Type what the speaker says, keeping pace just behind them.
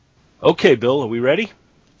Okay, Bill, are we ready?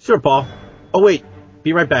 Sure, Paul. Oh, wait.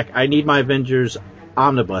 Be right back. I need my Avengers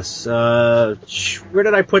omnibus. Where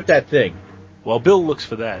did I put that thing? While Bill looks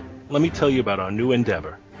for that, let me tell you about our new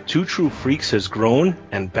endeavor. Two True Freaks has grown,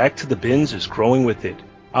 and Back to the Bins is growing with it.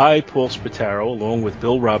 I, Paul Spataro, along with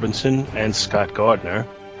Bill Robinson and Scott Gardner.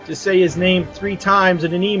 Just say his name 3 times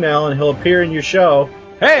in an email and he'll appear in your show.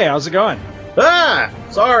 Hey, how's it going?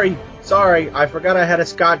 Sorry. I forgot I had a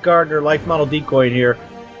Scott Gardner life model decoy in here.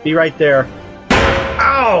 Be right there.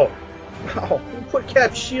 Ow! Who put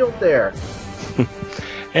Cap's shield there?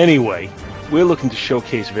 Anyway, we're looking to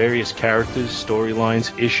showcase various characters,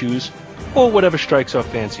 storylines, issues, or whatever strikes our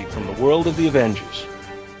fancy from the world of the Avengers.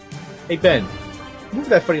 Hey, Ben, move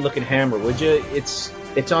that funny-looking hammer, would you? It's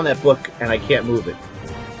on that book, and I can't move it.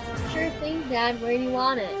 Sure thing, Dad. Where do you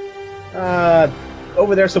want it?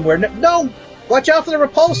 Over there somewhere. No! Watch out for the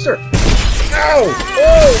repulsor! Ow!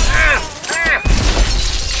 Whoa! Ah!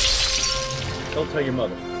 Don't tell your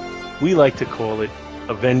mother. We like to call it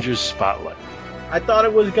Avengers Spotlight. I thought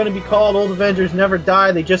it was going to be called Old Avengers Never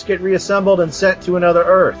Die, they just get reassembled and sent to another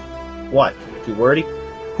Earth. What? Too wordy?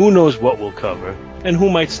 Who knows what we'll cover, and who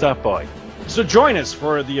might stop by. So join us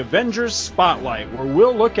for the Avengers Spotlight, where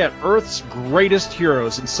we'll look at Earth's greatest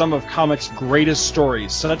heroes and some of comics' greatest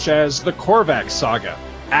stories, such as the Korvac Saga,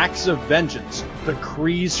 Acts of Vengeance, the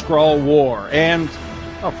Kree-Skrull War, and,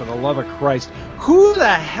 oh, for the love of Christ, who the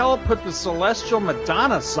hell put the Celestial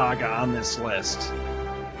Madonna Saga on this list?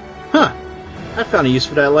 Huh. I found a use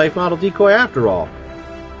for that life model decoy after all.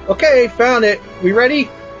 Okay, found it. We ready?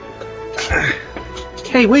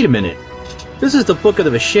 Hey, wait a minute. This is the Book of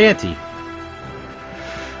the Vishanti.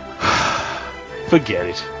 Forget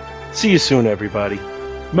it. See you soon, everybody.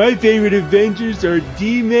 My favorite Avengers are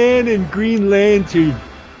D-Man and Green Lantern.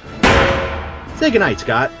 Say goodnight,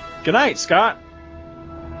 Scott. Good night, Scott.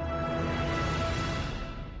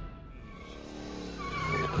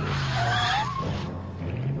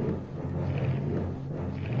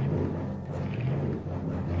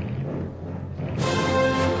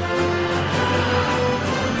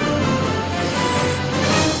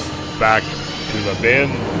 Back to the bin.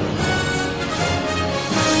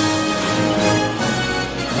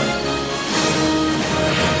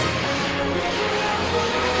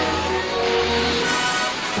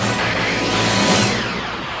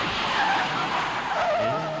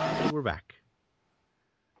 And we're back.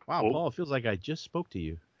 Wow, Oh. Paul, it feels like I just spoke to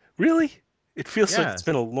you. Really? It feels like Yeah. it's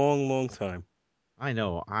been a long, long time. I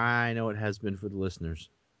know it has been for the listeners,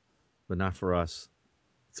 but not for us.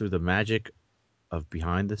 Through the magic of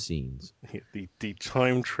behind the scenes. The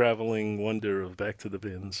time-traveling wonder of Back to the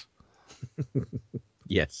Bins.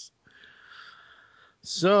 Yes.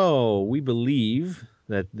 So, we believe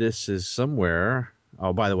that this is somewhere.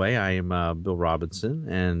 Oh, by the way, I am Bill Robinson,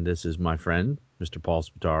 and this is my friend, Mr. Paul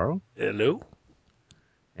Spataro. Hello?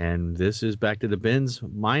 And this is Back to the Bins,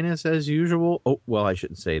 minus as usual. Oh, well, I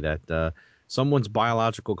shouldn't say that. Someone's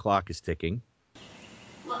biological clock is ticking.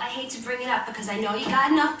 Well, I hate to bring it up because I know you got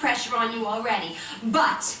enough pressure on you already.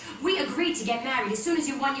 But we agreed to get married as soon as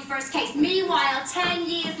you won your first case. Meanwhile, 10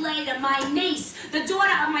 years later, my niece, the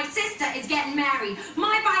daughter of my sister, is getting married.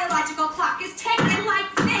 My biological clock is ticking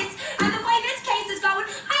like this. And the way this case is going,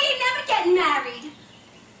 I ain't never getting married.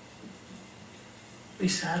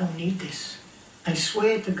 Lisa, I don't need this. I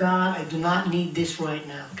swear to God, I do not need this right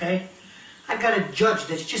now, okay? I got a judge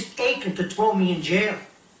that's just aching to throw me in jail.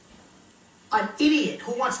 An idiot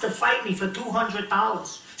who wants to fight me for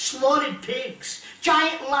 $200. Slaughtered pigs.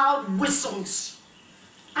 Giant loud whistles.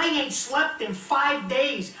 I ain't slept in 5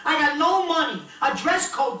 days. I got no money, a dress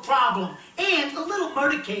code problem, and a little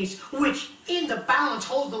murder case, which in the balance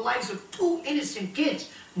holds the lives of 2 innocent kids.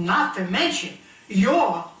 Not to mention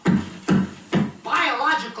your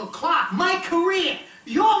biological clock, my career,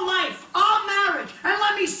 your life, our marriage, and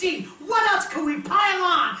let me see, what else can we pile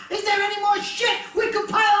on? Is there any more shit we could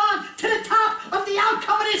pile on to the top of the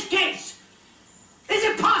outcome of this case? Is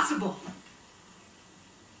it possible?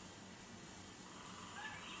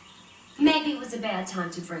 Maybe it was a bad time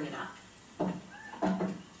to bring it up.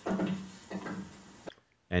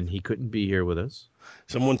 And he couldn't be here with us.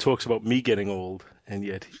 Someone talks about me getting old, and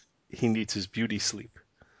yet he needs his beauty sleep.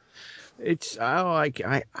 I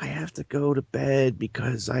have to go to bed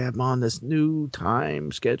because I am on this new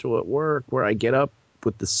time schedule at work where I get up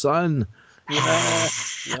with the sun.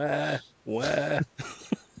 Wah.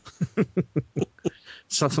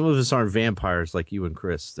 So some of us aren't vampires like you and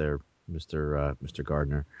Chris there, Mr.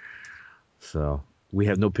 Gardner. So we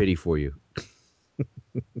have no pity for you.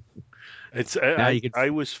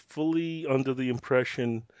 I was fully under the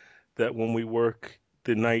impression that when we work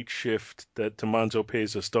the night shift that Tomanzo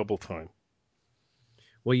pays us double time.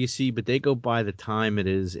 Well, you see, but they go by the time it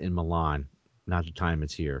is in Milan, not the time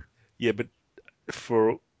it's here. Yeah, but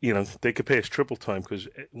they could pay us triple time because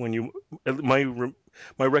when you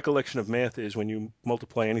my recollection of math is when you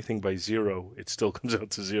multiply anything by zero, it still comes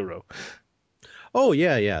out to zero. Oh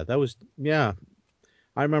yeah. That was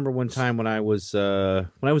I remember one time when I was a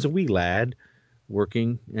wee lad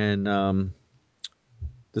working, and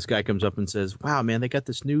this guy comes up and says, "Wow, man, they got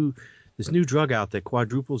this new drug out that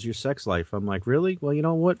quadruples your sex life." I'm like, "Really? Well, you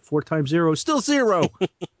know what? 4 times 0 is still 0."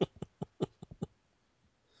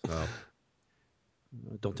 So,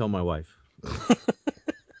 don't tell my wife. Of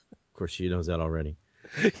course, she knows that already.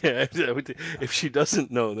 Yeah, if she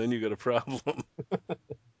doesn't know, then you got a problem.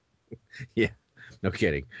 Yeah, no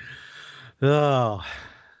kidding. Oh,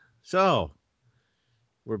 so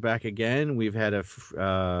we're back again. We've had a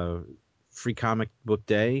free comic book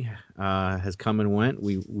day has come and went.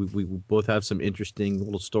 We both have some interesting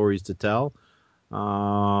little stories to tell. You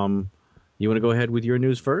want to go ahead with your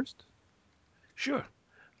news first? Sure.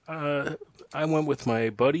 I went with my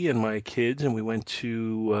buddy and my kids, and we went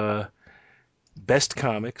to Best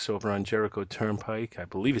Comics over on Jericho Turnpike. I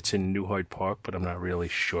believe it's in Newhart Park, but I'm not really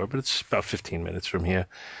sure. But it's about 15 minutes from here.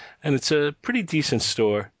 And it's a pretty decent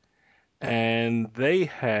store. And they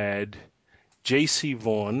had J.C.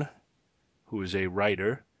 Vaughn, who is a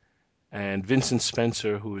writer, and Vincent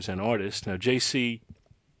Spencer, who is an artist. Now, J.C.,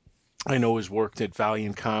 I know, has worked at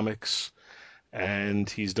Valiant Comics, and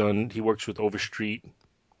he works with Overstreet.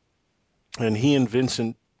 And he and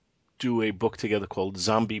Vincent do a book together called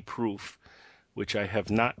Zombie Proof, which I have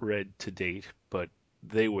not read to date, but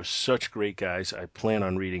they were such great guys. I plan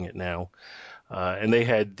on reading it now. And they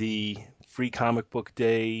had the free comic book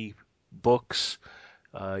day books,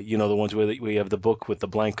 the ones where we have the book with the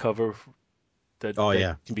blank cover that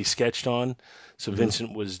can be sketched on. So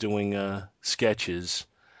Vincent was doing sketches,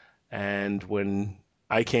 and when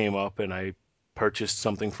I came up and I purchased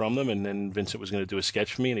something from them, and then Vincent was going to do a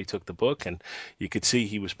sketch for me, and he took the book, and you could see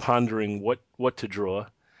he was pondering what to draw.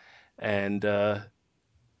 And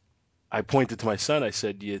I pointed to my son. I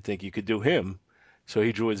said, "Do you think you could do him?" So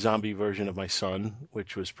he drew a zombie version of my son,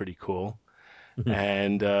 which was pretty cool.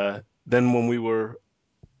 And then when we were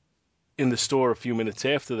in the store a few minutes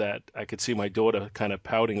after that, I could see my daughter kind of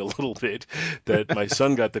pouting a little bit that my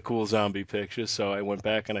son got the cool zombie picture. So I went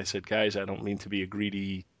back and I said, "Guys, I don't mean to be a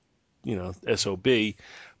greedy, SOB,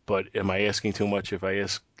 but am I asking too much if I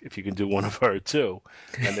ask if you can do one of her too?"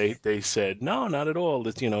 And they said, "No, not at all.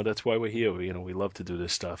 That's why we're here. We love to do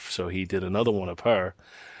this stuff." So he did another one of her,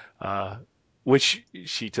 which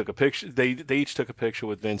she took a picture. They each took a picture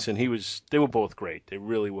with Vincent. They were both great. They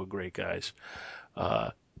really were great guys.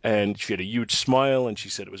 And she had a huge smile, and she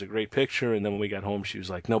said it was a great picture. And then when we got home, she was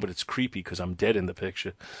like, "No, but it's creepy because I'm dead in the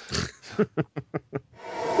picture."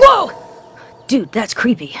 Whoa! Dude, that's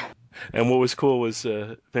creepy. And what was cool was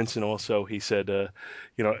Vincent also, he said, "I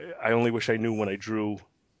only wish I knew when I drew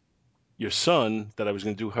your son that I was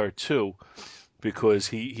going to do her too," because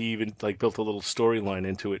he even built a little storyline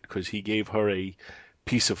into it because he gave her a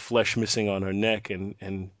piece of flesh missing on her neck,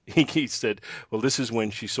 and he said, "Well, this is when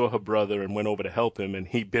she saw her brother and went over to help him, and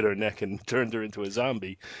he bit her neck and turned her into a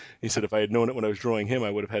zombie." He said, "If I had known it when I was drawing him, I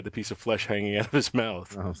would have had the piece of flesh hanging out of his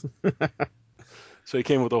mouth." Oh. So he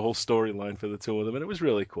came with a whole storyline for the two of them, and it was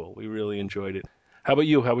really cool. We really enjoyed it. How about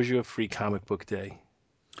you? How was your free comic book day?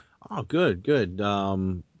 Oh, good.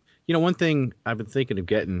 One thing I've been thinking of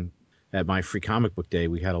getting at my free comic book day,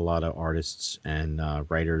 we had a lot of artists and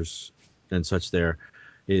writers and such there,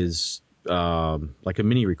 is like a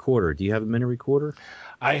mini recorder. Do you have a mini recorder?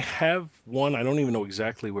 I have one. I don't even know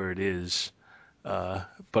exactly where it is,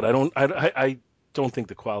 but I don't think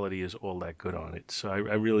the quality is all that good on it. So I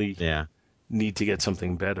really need to get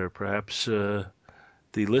something better. Perhaps the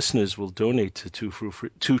listeners will donate to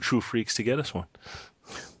Two True Freaks to get us one.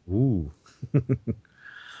 Ooh.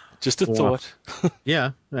 Just a thought.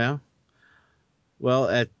 Yeah. Well,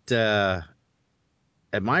 at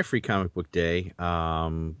my free comic book day,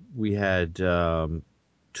 we had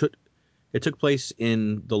it took place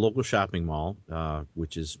in the local shopping mall,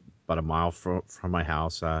 which is about a mile from my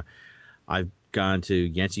house. I've gone to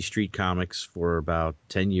Yancey Street Comics for about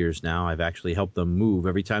 10 years now. I've actually helped them move.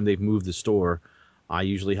 Every time they've moved the store, I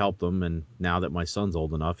usually help them. And now that my son's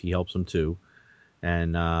old enough, he helps them too.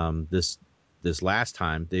 And this last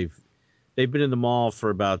time, they've been in the mall for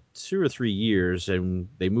about 2 or 3 years, and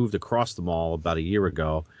they moved across the mall about a year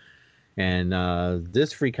ago. And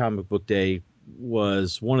this free comic book day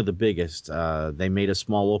was one of the biggest. They made a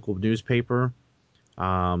small local newspaper.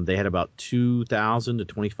 They had about 2,000 to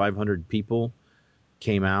 2,500 people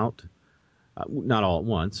came out, not all at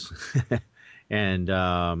once. And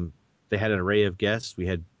They had an array of guests. We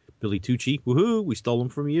had Billy Tucci. Woohoo! We stole him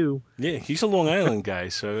from you. Yeah, he's a Long Island guy,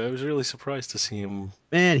 so I was really surprised to see him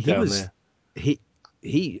Man, he down was there.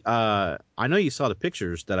 he. I know you saw the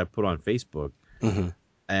pictures that I put on Facebook, Hmm.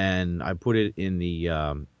 and I put it in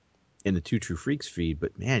the Two True Freaks feed.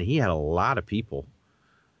 But man, he had a lot of people.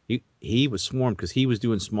 He was swarmed because he was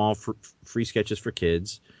doing small free sketches for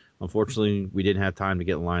kids. Unfortunately, we didn't have time to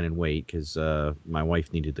get in line and wait because my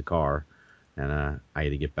wife needed the car, and I had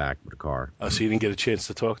to get back with the car. Oh, so you didn't get a chance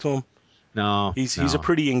to talk to him? No, He's a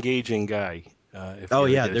pretty engaging guy. If Oh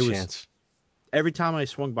you yeah, ever get there a was chance. every time I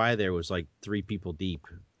swung by there was like 3 people deep.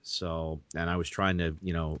 So, and I was trying to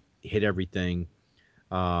hit everything.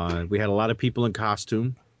 We had a lot of people in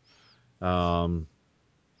costume, um,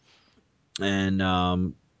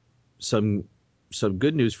 and some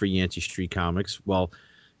good news for Yancey Street Comics. Well,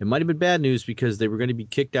 it might have been bad news because they were going to be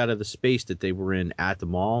kicked out of the space that they were in at the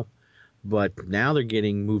mall, but now they're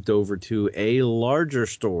getting moved over to a larger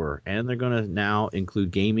store, and they're going to now include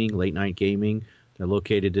gaming, late night gaming. They're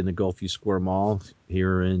located in the Gulfview Square Mall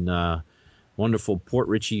here in wonderful Port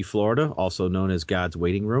Richey, Florida, also known as God's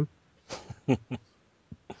Waiting Room.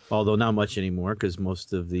 Although not much anymore because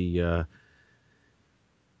most of the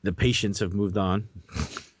patients have moved on.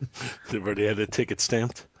 They've already had their ticket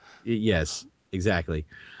stamped. Yes, exactly.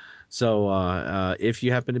 So if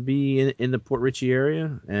you happen to be in the Port Richey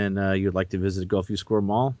area and you'd like to visit Gulfview Square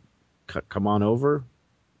Mall, come on over.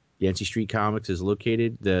 Yancey Street Comics is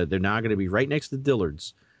located. They're now going to be right next to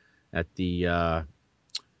Dillard's at the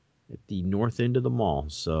north end of the mall.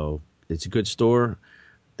 So it's a good store.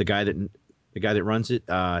 The guy that runs it,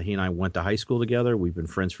 he and I went to high school together. We've been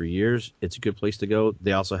friends for years. It's a good place to go.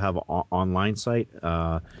 They also have an online site.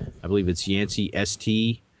 I believe it's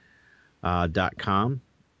YanceyST.com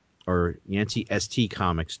or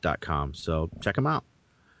YanceySTComics.com. So check them out.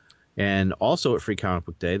 And also at Free Comic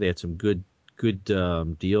Book Day, they had some good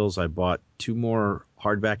deals. I bought 2 more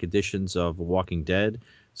hardback editions of Walking Dead.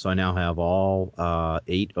 So I now have all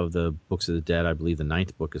 8 of the Books of the Dead. I believe the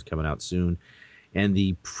 9th book is coming out soon. And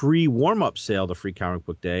the pre-warm-up sale to Free Comic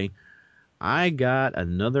Book Day, I got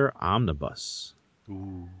another omnibus.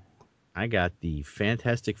 Ooh. I got the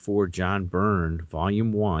Fantastic Four John Byrne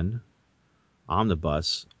Volume 1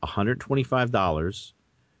 omnibus, $125.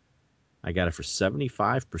 I got it for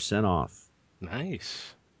 75% off.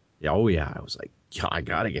 Nice. Oh, yeah. I was like, yeah, I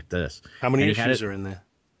got to get this. How many And he had issues it- are in there?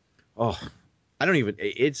 Oh, I don't even.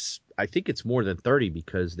 I think it's more than 30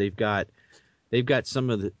 because they've got some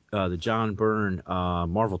of the John Byrne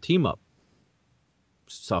Marvel team up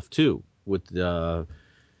stuff too with the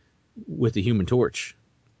Human Torch,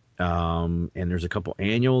 and there's a couple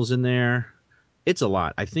annuals in there. It's a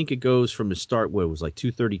lot. I think it goes from the start. What it was like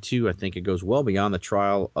 232. I think it goes well beyond the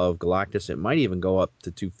Trial of Galactus. It might even go up to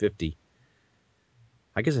 250.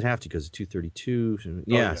 I guess it'd have to because it's 232. Yeah. Oh,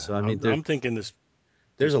 yeah. So I mean, I'm thinking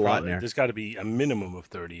there's a lot in there. There's got to be a minimum of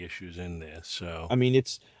 30 issues in there. So I mean,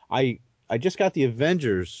 I just got the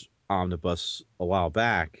Avengers omnibus a while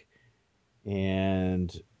back,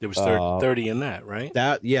 and there was 30 in that, right?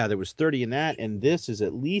 There was 30 in that, and this is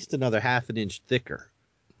at least another half an inch thicker.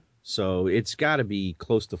 So it's got to be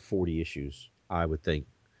close to 40 issues, I would think,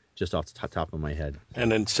 just off the top of my head.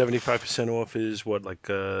 And then 75% off is what, like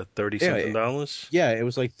 $30-something dollars? Yeah, it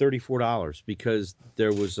was like $34 because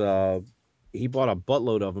there was he bought a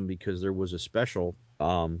buttload of them because there was a special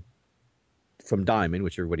from Diamond,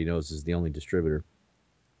 which everybody knows is the only distributor,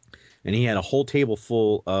 and he had a whole table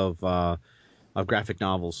full of graphic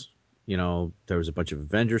novels. There was a bunch of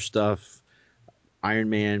Avengers stuff,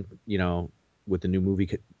 Iron Man, with the new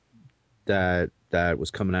movie that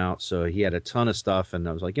was coming out. So he had a ton of stuff, and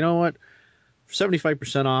I was like, you know what? For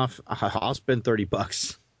 75% off, I'll spend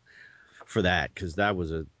 $30 for that because that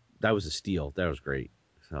was a steal. That was great.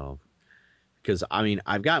 So because I mean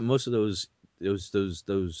I've got most of those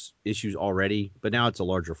issues already, but now it's a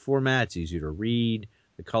larger format. It's easier to read.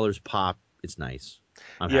 The colors pop. It's nice.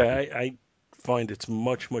 I'm happy. I find it's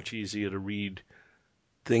much easier to read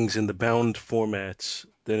things in the bound formats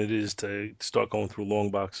than it is to start going through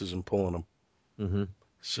long boxes and pulling them. Mm-hmm.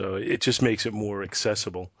 So it just makes it more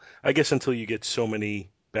accessible. I guess until you get so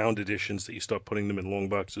many bound editions that you start putting them in long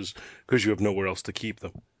boxes because you have nowhere else to keep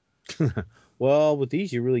them. Well, with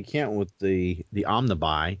these you really can't with the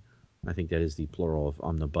omnibuy. I think that is the plural of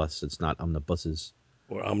omnibus. It's not omnibuses.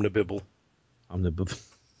 Or omnibibble.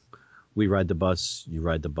 We ride the bus. You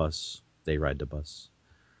ride the bus. They ride the bus.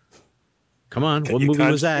 Come on, what You movie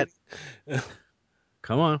was that? conjugating?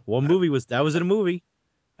 Come on, what movie was that? Was it a movie?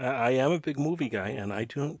 I am a big movie guy, and I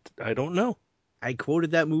don't know. I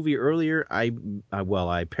quoted that movie earlier. I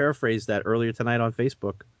paraphrased that earlier tonight on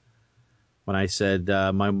Facebook. when I said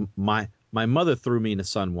my mother threw me in the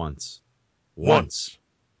sun once. Once.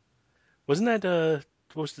 Wasn't that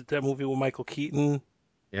that movie with Michael Keaton?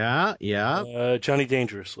 Yeah. Johnny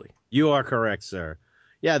Dangerously. You are correct, sir.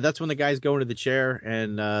 Yeah, that's when the guy's going to the chair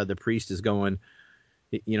and the priest is going,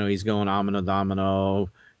 he's going omino domino.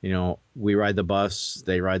 We ride the bus,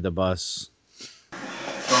 they ride the bus.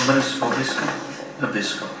 Dominus vobiscum,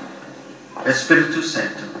 nobiscum. Et Spiritus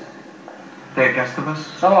Sanctum. There, Gustavus.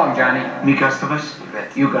 So long, Johnny. Me, Gustavus.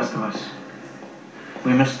 You, Gustavus.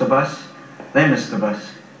 We missed the bus. They missed the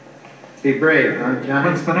bus. Be brave, huh, Johnny?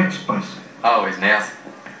 When's the next bus? Always, Nails.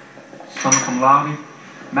 Summa cum laude,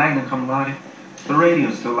 magna cum laude. The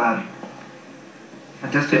radio's still loud.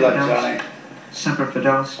 Adeste Good luck, fidelis, Johnny. semper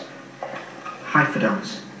fidelis, high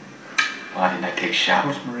fidelis. Why didn't I take shop?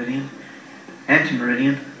 Post meridian, anti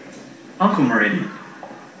meridian, uncle meridian.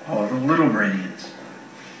 All the little meridians.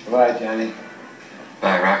 Goodbye, Johnny.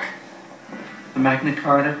 Bye, Rock. The Magna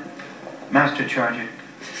Carta, Master Charger,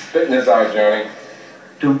 Spit in his eye, Johnny.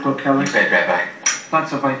 Dum Procelis. You bet, Rabbi.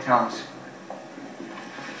 Lots of vitalis.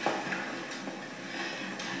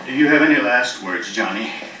 Do you have any last words,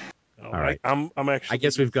 Johnny? All right. I'm actually. I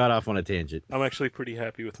guess we've got off on a tangent. I'm actually pretty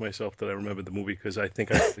happy with myself that I remembered the movie because I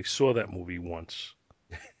think I actually saw that movie once.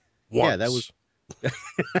 Yeah, that was.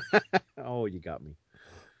 Oh, you got me.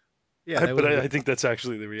 Yeah, but I think that's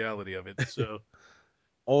actually the reality of it. So.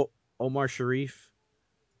 Omar Sharif.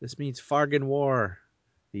 This means Fargan War.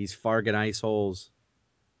 These Fargan ice holes.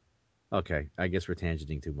 Okay, I guess we're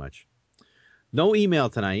tangenting too much. No email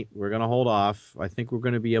tonight. We're going to hold off. I think we're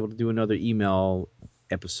going to be able to do another email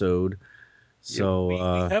episode. So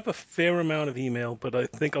yeah, we have a fair amount of email, but I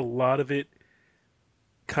think a lot of it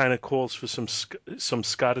kind of calls for some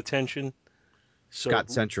Scott attention.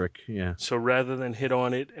 Scott-centric, yeah. So rather than hit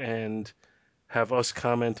on it and have us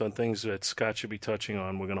comment on things that Scott should be touching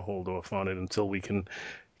on, we're going to hold off on it until we can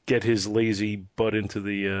get his lazy butt into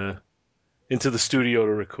the studio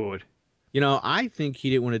to record. I think he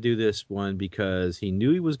didn't want to do this one because he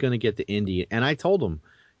knew he was going to get the indie. And I told him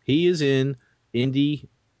he is in indie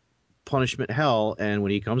punishment hell. And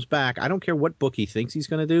when he comes back, I don't care what book he thinks he's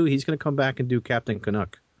going to do. He's going to come back and do Captain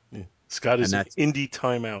Canuck. Yeah. Scott is in indie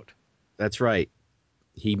timeout. That's right.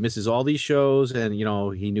 He misses all these shows. And,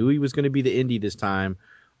 he knew he was going to be the indie this time.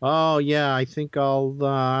 Oh, yeah, I think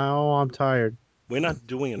I'm tired. We're not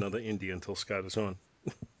doing another indie until Scott is on.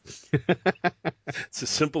 It's as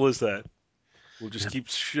simple as that. We'll just keep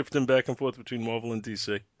shifting back and forth between Marvel and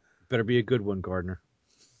DC. Better be a good one, Gardner.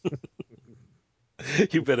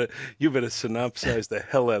 You better synopsize the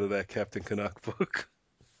hell out of that Captain Canuck book.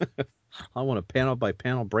 I want a panel by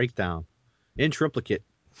panel breakdown in triplicate.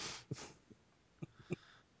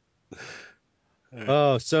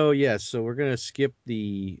 Oh, so yes, so we're gonna skip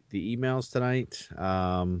the emails tonight.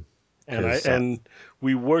 And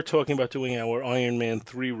we were talking about doing our Iron Man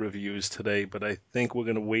 3 reviews today, but I think we're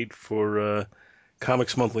going to wait for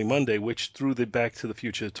Comics Monthly Monday, which through the Back to the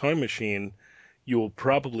Future Time Machine, you will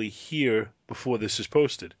probably hear before this is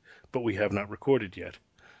posted, but we have not recorded yet.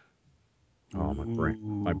 Oh,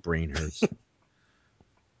 my brain hurts.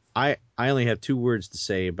 I only have 2 words to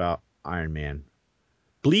say about Iron Man.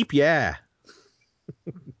 Bleep, yeah.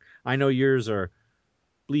 I know yours are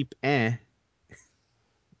bleep, eh.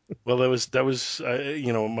 Well, that was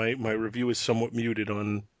my review is somewhat muted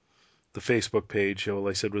on the Facebook page. All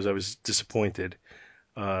I said was I was disappointed,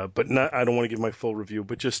 but I don't want to give my full review.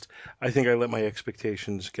 But just I think I let my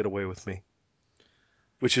expectations get away with me,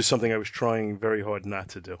 which is something I was trying very hard not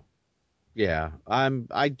to do. Yeah,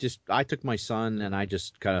 I took my son and I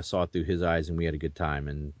just kind of saw it through his eyes and we had a good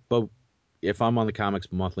time. But if I'm on the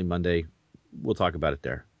Comics Monthly Monday, we'll talk about it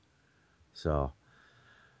there. So.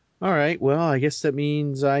 All right, well, I guess that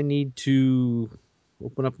means I need to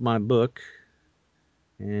open up my book.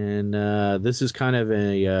 And this is kind of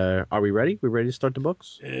are we ready? We ready to start the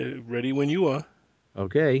books? Ready when you are.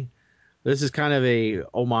 Okay. This is kind of a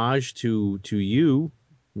homage to you,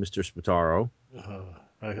 Mr. Spataro.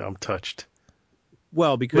 I'm touched.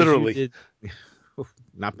 Well, because literally.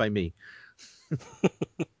 Not by me.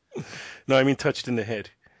 No, I mean touched in the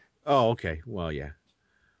head. Oh, okay. Well, yeah.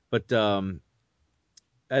 But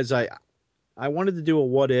as I wanted to do a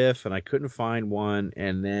what if, and I couldn't find one,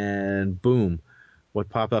 and then boom, what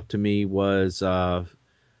popped up to me was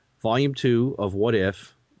Volume 2 of What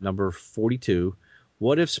If, number 42.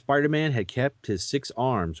 What if Spider-Man had kept his 6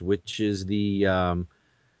 arms, which is the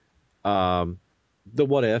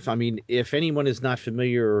what if. I mean, if anyone is not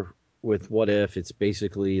familiar with What If, it's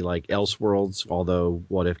basically like Elseworlds, although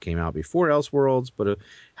What If came out before Elseworlds. But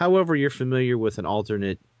however you're familiar with an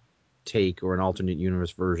alternate take or an alternate universe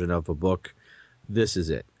version of a book, this is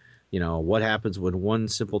it. what happens when one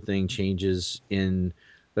simple thing changes in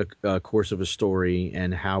the course of a story,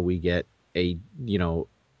 and how we get a new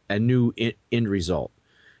end result.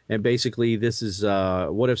 And basically, this is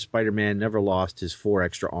what if Spider-Man never lost his 4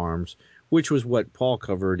 extra arms, which was what Paul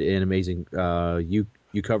covered in Amazing.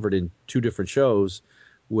 You covered in 2 different shows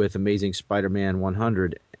with Amazing Spider-Man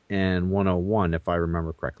 100 and 101, if I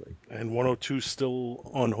remember correctly. And 102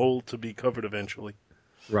 still on hold to be covered eventually.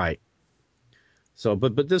 Right. So,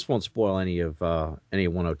 but this won't spoil any of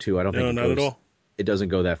 102. I don't think not at all. It doesn't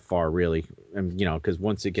go that far, really, and because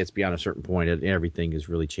once it gets beyond a certain point, everything is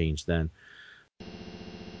really changed then.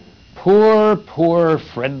 Poor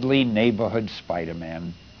friendly neighborhood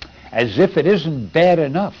Spider-Man. As if it isn't bad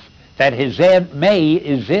enough that his Aunt May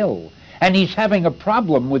is ill, and he's having a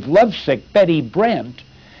problem with lovesick Betty Brant,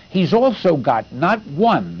 he's also got not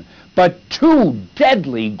 1, but 2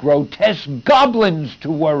 deadly, grotesque goblins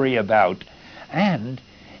to worry about. And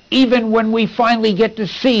even when we finally get to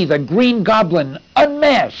see the Green Goblin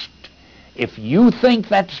unmasked, if you think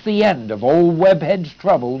that's the end of old Webhead's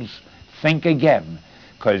troubles, think again,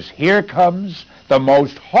 'cause here comes the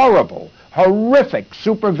most horrible, horrific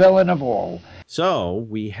supervillain of all. So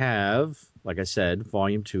we have, like I said,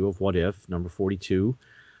 Volume 2 of What If, number 42.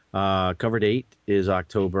 Cover date is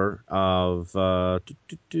October of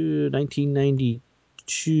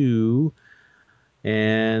 1992.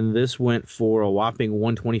 And this went for a whopping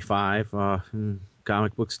 $125.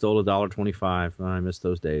 Comic book stole $1.25. I miss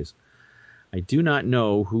those days. I do not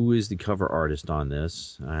know who is the cover artist on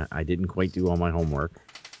this. I didn't quite do all my homework.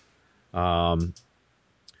 The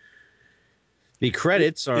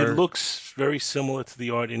credits are... It looks very similar to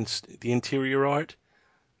the art in the interior art,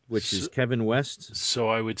 which is Kevin West. So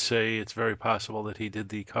I would say it's very possible that he did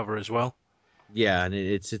the cover as well. Yeah, and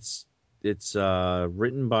it's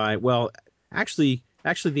written by... Well, actually,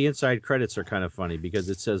 the inside credits are kind of funny because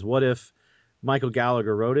it says, what if Michael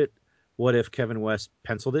Gallagher wrote it? What if Kevin West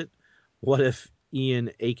penciled it? What if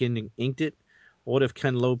Ian Aiken inked it? What if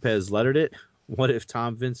Ken Lopez lettered it? What if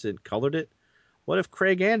Tom Vincent colored it? What if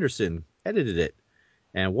Craig Anderson edited it?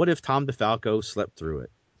 And what if Tom DeFalco slept through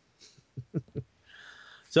it?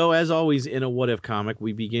 So, as always in a What If comic,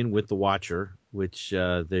 we begin with the Watcher, which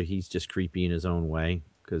he's just creepy in his own way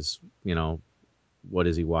because, what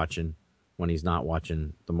is he watching when he's not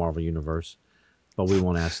watching the Marvel Universe? But we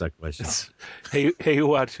won't ask that question. Hey,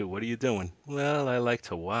 Watcher, what are you doing? Well, I like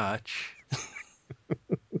to watch.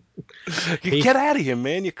 Get out of here,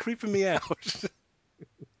 man. You're creeping me out.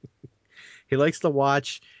 He likes to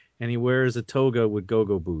watch, and he wears a toga with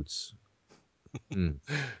go-go boots.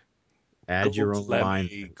 Add gold your own line.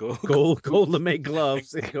 Gold lame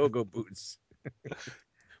gloves and go-go boots.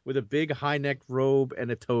 With a big high-necked robe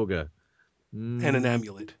and a toga. And an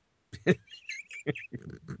amulet.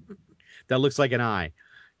 That looks like an eye.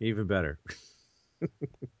 Even better. And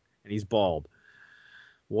he's bald.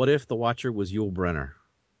 What if the Watcher was Yul Brynner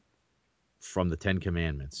from the 10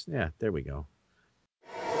 Commandments? Yeah, there we go.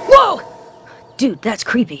 Whoa! Dude, that's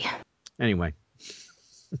creepy. Anyway.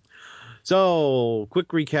 So, quick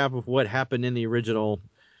recap of what happened in the original.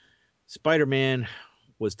 Spider-Man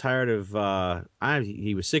was tired of...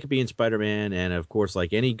 he was sick of being Spider-Man, and of course,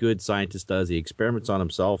 like any good scientist does, he experiments on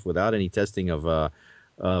himself without any testing of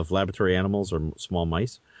laboratory animals or small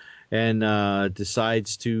mice, and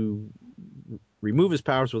decides to remove his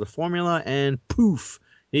powers with a formula, and poof,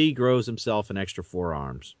 he grows himself an extra 4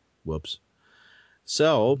 arms. Whoops.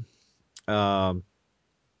 So, where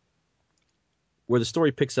the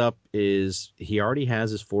story picks up is he already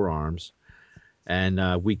has his 4 arms,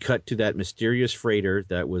 and we cut to that mysterious freighter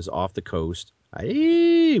that was off the coast,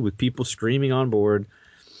 with people screaming on board,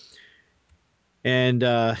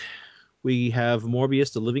 and we have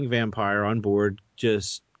Morbius, the living vampire, on board,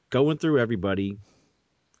 just going through everybody,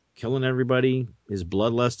 killing everybody. His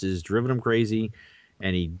bloodlust is driven him crazy,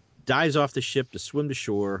 and he dives off the ship to swim to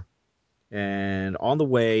shore. And on the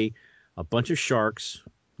way, a bunch of sharks,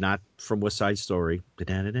 not from West Side Story. Boy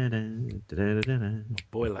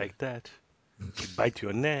like that. Bite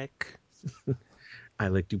your neck. I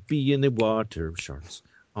like to be in the water, sharks.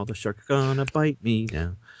 All the sharks are gonna bite me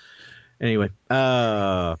now. Anyway,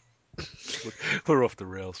 we're off the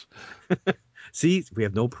rails. See, we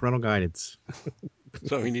have no parental guidance.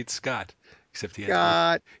 So we need Scott. Except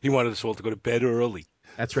he wanted us all to go to bed early.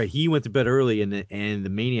 That's right. He went to bed early, and the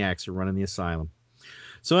maniacs are running the asylum.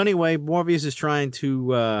 So anyway, Morbius is trying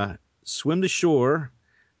to swim to shore,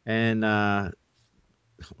 and God,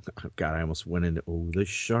 I almost went into the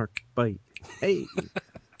shark bite. Hey,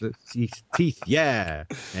 the teeth, yeah,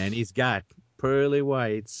 and he's got pearly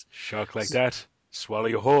whites. Shark like that, swallow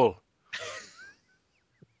you whole.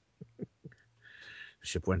 The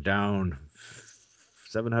ship went down.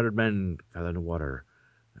 700 men fell into water.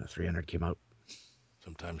 300 came out.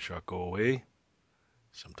 Sometimes shark go away.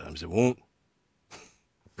 Sometimes it won't.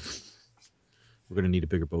 We're going to need a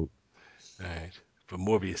bigger boat. All right. But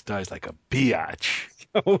Morbius dies like a biatch.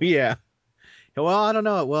 Oh, yeah. Well, I don't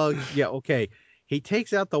know. Well, yeah, okay. He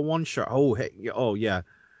takes out the one shark. Oh, hey, oh, yeah.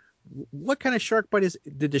 What kind of shark bite is?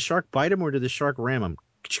 Did the shark bite him or did the shark ram him?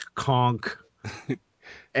 Conk.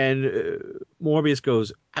 And Morbius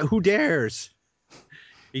goes, "Who dares?"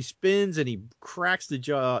 He spins and he cracks the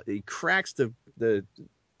jaw. He cracks the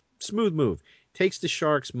smooth move. Takes the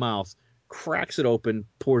shark's mouth, cracks it open,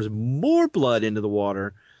 pours more blood into the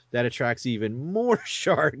water. That attracts even more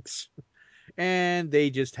sharks. And they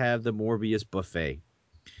just have the Morbius buffet.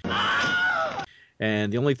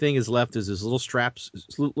 And the only thing is left is his little scraps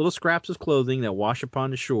of clothing that wash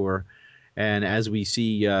upon the shore. And as we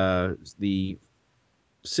see the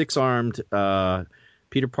six-armed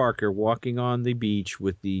Peter Parker walking on the beach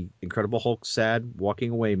with the Incredible Hulk sad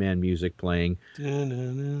walking away man music playing.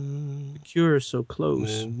 The cure is so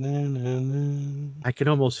close. I can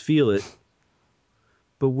almost feel it.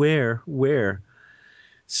 But where?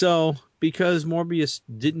 So, because Morbius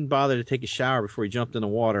didn't bother to take a shower before he jumped in the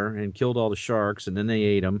water and killed all the sharks, and then they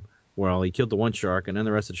ate him. Well, he killed the one shark, and then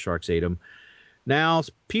the rest of the sharks ate him. Now,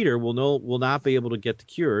 Peter will not be able to get the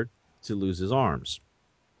cure to lose his arms.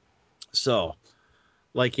 So,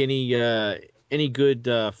 like any good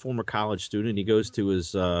former college student, he goes to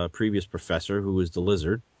his previous professor, who is the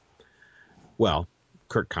Lizard. Well,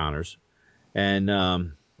 Curt Connors. And,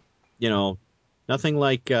 nothing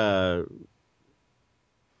like...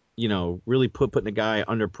 really putting a guy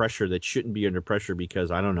under pressure that shouldn't be under pressure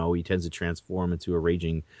because, I don't know, he tends to transform into a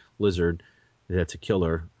raging lizard that's a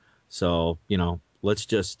killer. So, let's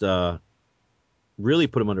just really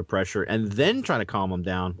put him under pressure and then try to calm him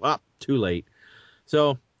down. Well, too late.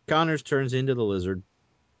 So Connors turns into the Lizard.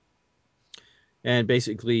 And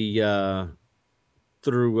basically,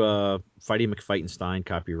 through Fighting McFightenstein,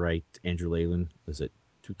 copyright Andrew Leyland, is it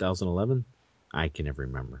 2011? I can never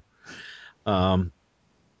remember.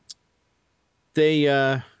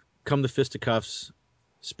 They come to fisticuffs.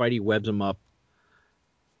 Spidey webs him up.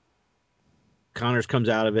 Connors comes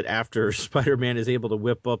out of it after Spider-Man is able to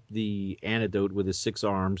whip up the antidote with his 6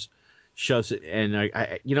 arms, shoves it, and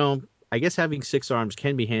I guess having 6 arms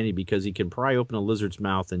can be handy because he can pry open a lizard's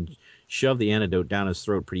mouth and shove the antidote down his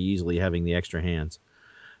throat pretty easily, having the extra hands.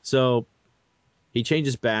 So he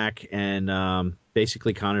changes back, and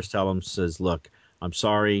basically Connors says, "Look, I'm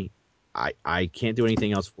sorry, I can't do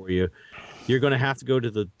anything else for you. You're going to have to go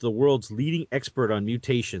to the world's leading expert on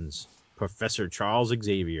mutations, Professor Charles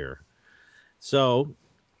Xavier." So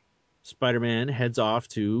Spider-Man heads off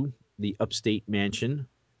to the upstate mansion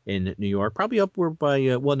in New York, probably up where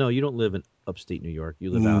by, well, no, you don't live in upstate New York.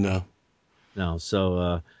 You live out. No,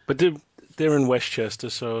 so... but they're in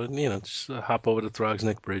Westchester, so, just hop over the Throgs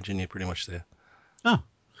Neck Bridge and you're pretty much there. Oh.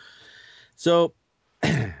 So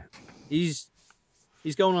he's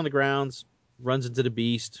going on the grounds, runs into the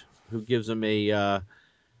Beast, who gives him a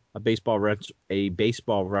baseball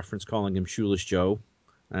reference, calling him Shoeless Joe.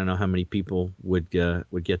 I don't know how many people would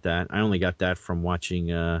get that. I only got that from watching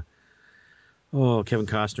Kevin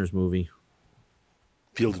Costner's movie,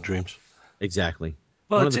 Field of Dreams. Exactly.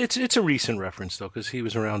 Well, it's a recent reference though, because he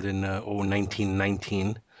was around in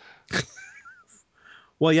 1919.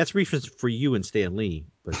 Well, that's reference for you and Stan Lee,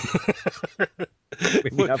 but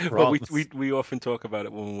well, we often talk about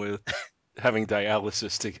it when we're having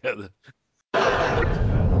dialysis together.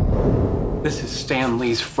 This is Stan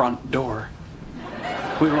Lee's front door.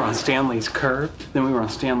 We were on Stan Lee's curb, then we were on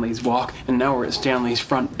Stan Lee's walk, and now we're at Stan Lee's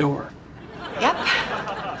front door. Yep.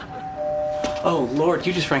 Oh, Lord,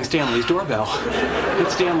 you just rang Stan Lee's doorbell.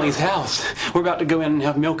 It's Stan Lee's house. We're about to go in and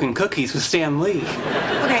have milk and cookies with Stan Lee.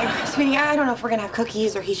 Okay, sweetie, I don't know if we're going to have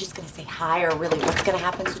cookies or he's just going to say hi or really what's going to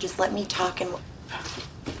happen, so just let me talk and...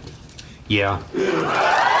 Yeah.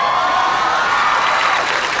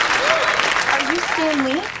 Are you Stan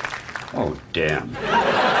Lee? Oh, damn.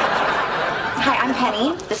 Hi, I'm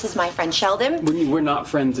Penny. This is my friend Sheldon. We're not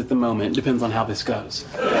friends at the moment. Depends on how this goes.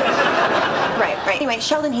 Right. Anyway,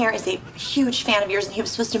 Sheldon here is a huge fan of yours, and he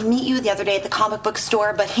was supposed to meet you the other day at the comic book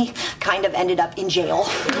store, but he kind of ended up in jail.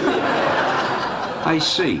 I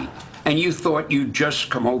see. And you thought you'd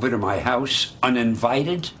just come over to my house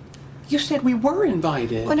uninvited? You said we were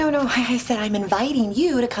invited. Oh, no. I said I'm inviting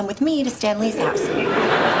you to come with me to Stan Lee's house.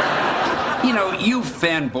 You know, you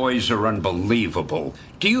fanboys are unbelievable.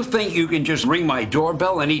 Do you think you can just ring my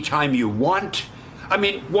doorbell anytime you want? I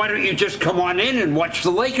mean, why don't you just come on in and watch the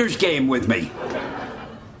Lakers game with me?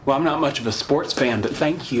 Well, I'm not much of a sports fan, but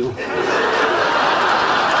thank you.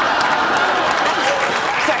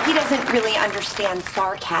 doesn't really understand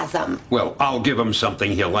sarcasm. Well, I'll give him something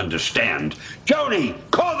he'll understand. Joni,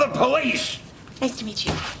 call the police! Nice to meet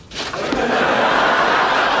you.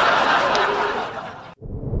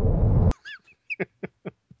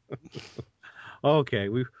 Okay,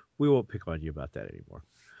 we won't pick on you about that anymore.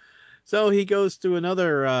 So he goes through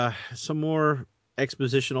another some more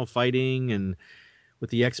expositional fighting and with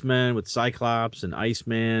the X-Men, with Cyclops and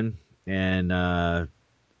Iceman and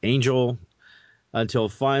Angel, until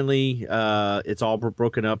finally it's all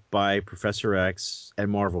broken up by Professor X and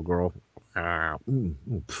Marvel Girl.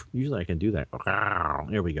 Usually I can do that.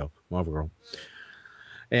 There we go, Marvel Girl.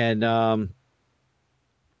 And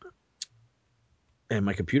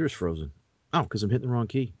my computer's frozen. Oh, because I'm hitting the wrong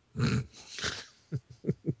key.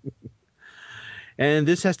 And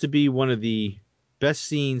this has to be one of the best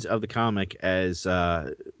scenes of the comic, as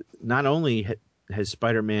not only has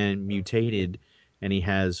Spider-Man mutated and he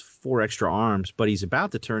has 4 extra arms, but he's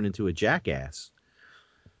about to turn into a jackass.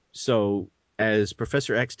 So as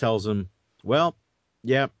Professor X tells him, well,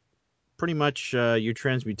 yeah, pretty much your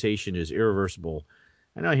transmutation is irreversible.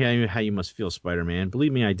 I know how you must feel, Spider-Man.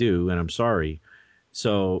 Believe me, I do, and I'm sorry.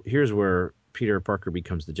 So here's where Peter Parker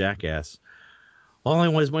becomes the jackass. All I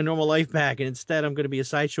want is my normal life back, and instead I'm going to be a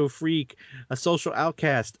sideshow freak, a social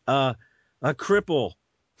outcast, a cripple.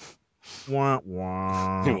 Wah,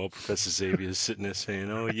 wah. Meanwhile, Professor Xavier's sitting there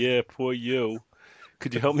saying, "Oh yeah, poor you.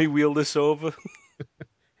 Could you help me wheel this over?"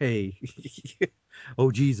 Hey.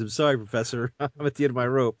 Oh, geez, I'm sorry, Professor. I'm at the end of my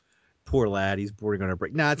rope. Poor lad, he's bordering on a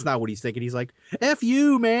break. Nah, it's not what he's thinking. He's like, F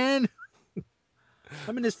you, man.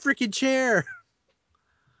 I'm in this freaking chair.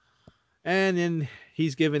 And then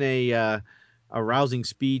he's given a rousing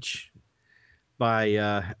speech by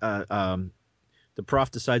the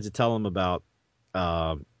prof decides to tell him about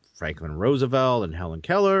Franklin Roosevelt and Helen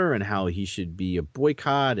Keller and how he should be a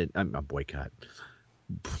boycott and a boycott.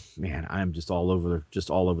 Man, I'm just all over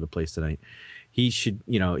the place tonight. He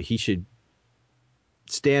should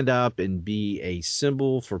stand up and be a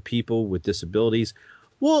symbol for people with disabilities.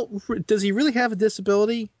 Well, does he really have a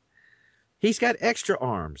disability? He's got extra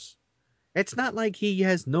arms. It's not like he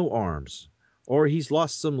has no arms or he's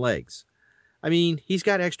lost some legs. I mean, he's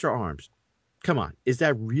got extra arms. Come on. Is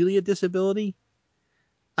that really a disability?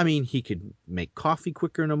 I mean, he could make coffee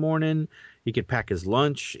quicker in the morning. He could pack his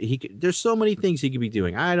lunch. There's so many things he could be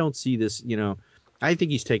doing. I don't see this, I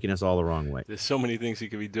think he's taking us all the wrong way. There's so many things he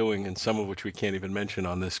could be doing, and some of which we can't even mention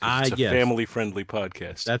on this because it's a family-friendly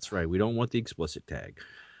podcast. That's right. We don't want the explicit tag.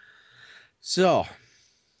 So,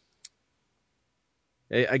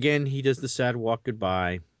 again, he does the sad walk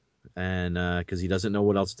goodbye, and because he doesn't know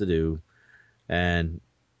what else to do, and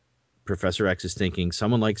Professor X is thinking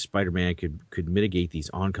someone like Spider-Man could mitigate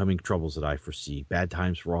these oncoming troubles that I foresee. Bad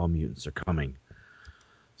times for all mutants are coming.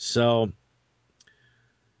 So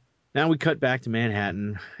now we cut back to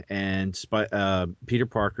Manhattan, and Peter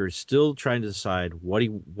Parker is still trying to decide what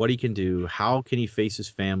he can do. How can he face his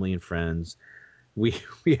family and friends? We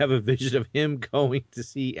have a vision of him going to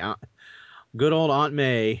see good old Aunt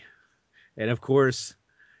May, and of course,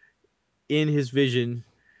 in his vision,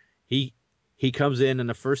 he comes in, and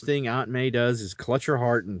the first thing Aunt May does is clutch her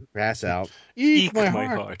heart and pass out. Eek my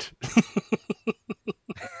heart.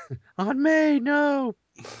 Aunt May, no.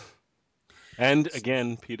 And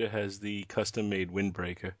again, Peter has the custom-made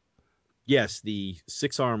windbreaker. Yes, the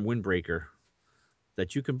 6-arm windbreaker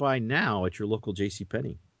that you can buy now at your local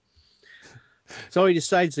JCPenney. So he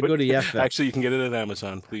decides to go to the FF. Actually, you can get it at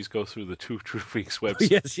Amazon. Please go through the Two True Freaks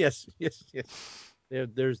website. Yes.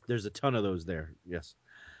 There's a ton of those there. Yes.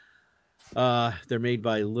 They're made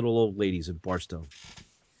by little old ladies in Barstow.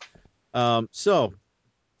 So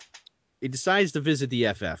he decides to visit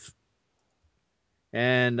the FF.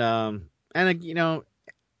 And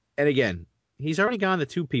again, he's already gone to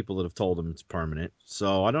 2 people that have told him it's permanent.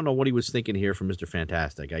 So I don't know what he was thinking here from Mr.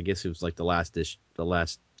 Fantastic. I guess it was like the last,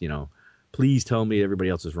 please tell me everybody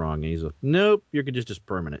else is wrong. And he's like, nope, you're just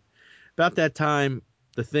permanent. About that time,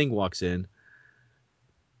 the Thing walks in.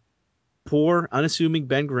 Poor, unassuming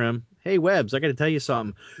Ben Grimm. Hey, Webbs, I got to tell you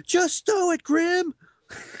something. Just stow it, Grimm.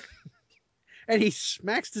 And he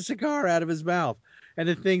smacks the cigar out of his mouth. And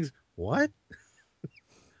the Thing's, what?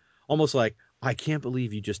 Almost like, I can't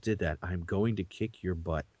believe you just did that. I'm going to kick your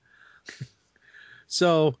butt.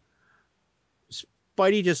 So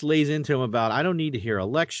Spidey just lays into him about, I don't need to hear a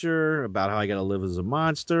lecture about how I got to live as a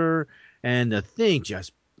monster. And the Thing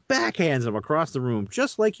just backhands him across the room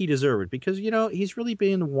just like he deserved it. Because, he's really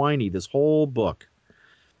being whiny this whole book.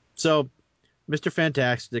 So Mr.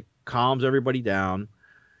 Fantastic calms everybody down.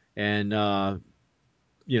 And,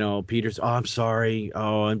 Peter's, oh, I'm sorry.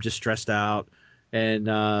 Oh, I'm just stressed out. And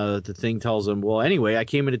the Thing tells him, well, anyway, I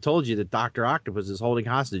came in and told you that Dr. Octopus is holding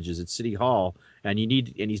hostages at City Hall, and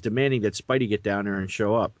he's demanding that Spidey get down there and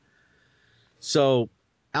show up. So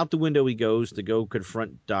out the window he goes to go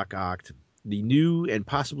confront Doc Ock, the new and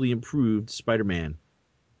possibly improved Spider-Man.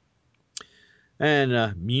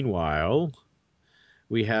 And meanwhile,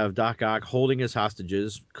 we have Doc Ock holding his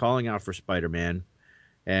hostages, calling out for Spider-Man,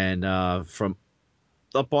 and from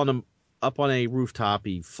up on a rooftop,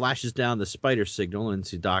 he flashes down the spider signal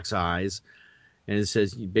into Doc's eyes, and it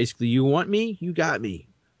says, basically, you want me? You got me.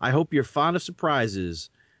 I hope you're fond of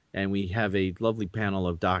surprises. And we have a lovely panel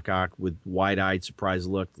of Doc Ock with wide-eyed surprised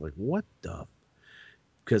look, like, what the?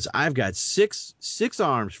 Because I've got six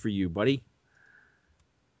arms for you, buddy.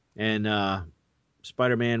 And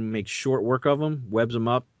Spider-Man makes short work of him, webs him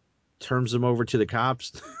up, turns him over to the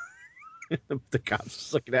cops. The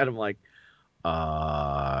cops looking at him like,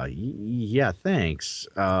 yeah, thanks.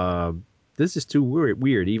 This is too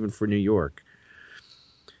weird, even for New York.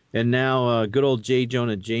 And now, good old J.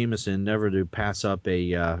 Jonah Jameson, never to pass up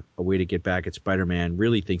a way to get back at Spider-Man,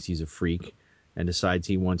 really thinks he's a freak and decides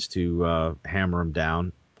he wants to hammer him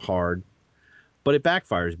down hard. But it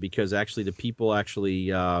backfires because actually the people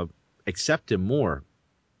actually accept him more.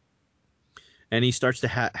 And he starts to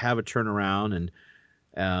have a turnaround.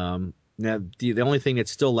 And now the only thing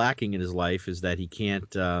that's still lacking in his life is that he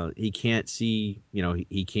can't see,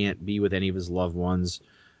 he can't be with any of his loved ones,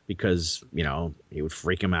 because, it would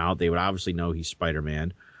freak him out. They would obviously know he's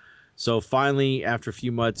Spider-Man. So finally, after a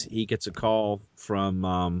few months, he gets a call from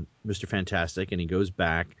Mr. Fantastic, and he goes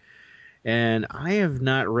back. And I have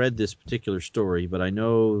not read this particular story, but I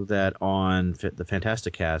know that on the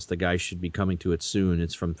Fantastic Cast, the guy should be coming to it soon.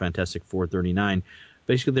 It's from Fantastic 439.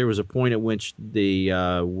 Basically, there was a point at which they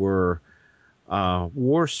wore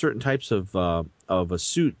certain types of a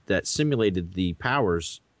suit that simulated the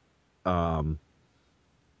powers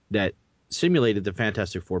that simulated the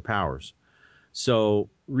Fantastic Four powers. So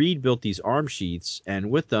Reed built these arm sheaths,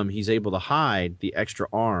 and with them he's able to hide the extra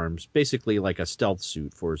arms, basically like a stealth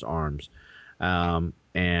suit for his arms.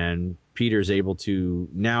 And Peter's able to,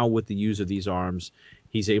 now with the use of these arms,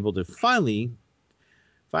 he's able to finally,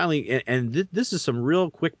 this is some real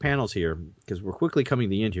quick panels here, because we're quickly coming to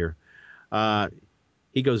the end here.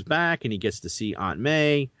 He goes back and he gets to see Aunt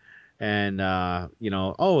May. And,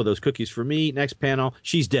 oh, those cookies for me. Next panel,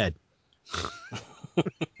 she's dead.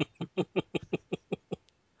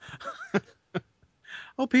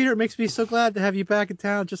 Oh, Peter, it makes me so glad to have you back in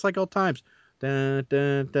town, just like old times. Dun,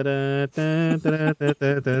 dun, dun, dun, dun, dun, dun,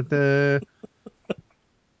 dun, dun, dun.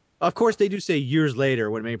 Of course, they do say years later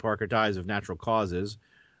when May Parker dies of natural causes.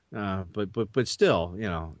 But still,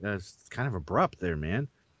 that's kind of abrupt there, man.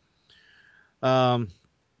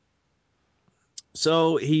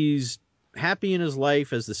 So he's happy in his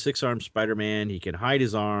life as the six-armed Spider-Man. He can hide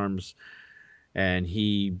his arms, and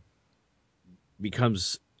he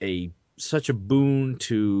becomes such a boon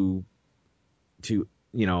to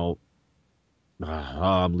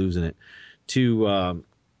I'm losing it, to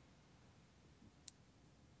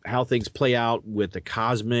how things play out with the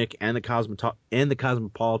cosmic and the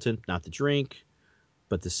cosmopolitan, not the drink,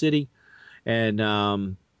 but the city.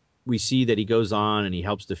 And we see that he goes on and he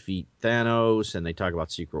helps defeat Thanos, and they talk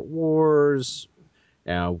about Secret Wars,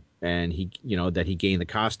 and he, that he gained the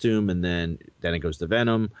costume, and then it goes to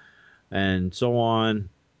Venom, and so on.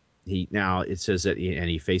 It says that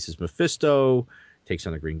he faces Mephisto, takes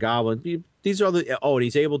on the Green Goblin. These are and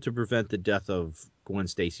he's able to prevent the death of Gwen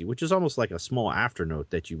Stacy, which is almost like a small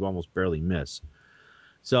afternote that you almost barely miss.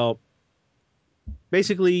 So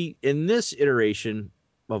basically, in this iteration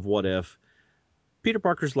of What If, Peter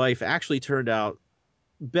Parker's life actually turned out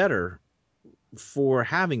better for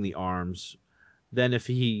having the arms than if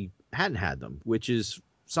he hadn't had them, which is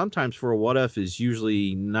sometimes for a What If is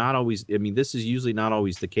usually not always. I mean, this is usually not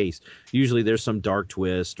always the case. Usually there's some dark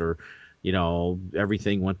twist, or,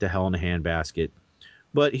 everything went to hell in a handbasket.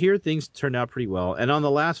 But here things turned out pretty well. And on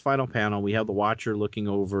the last final panel, we have the Watcher looking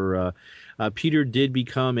over. Peter did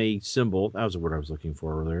become a symbol. That was the word I was looking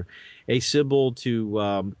for earlier. A symbol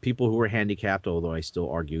to people who are handicapped, although I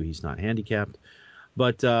still argue he's not handicapped.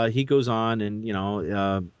 But he goes on, and,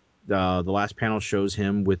 the last panel shows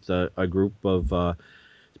him with a group of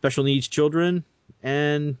special needs children.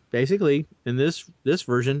 And basically, in this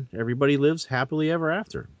version, everybody lives happily ever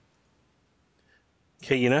after.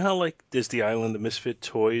 Okay, you know how there's the Island of Misfit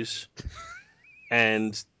Toys,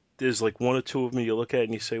 and there's one or two of them you look at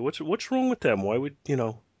and you say, what's wrong with them? Why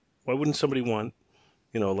wouldn't somebody want,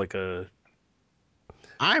 like a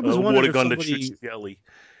water gun that shoots jelly?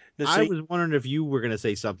 I was wondering if you were going to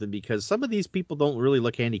say something, because some of these people don't really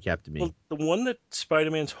look handicapped to me. Well, the one that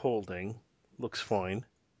Spider-Man's holding looks fine.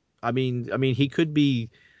 I mean, he could be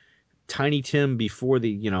Tiny Tim before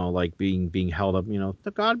the, like being held up.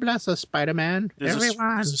 The God bless us, Spider-Man. There's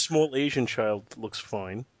a small Asian child that looks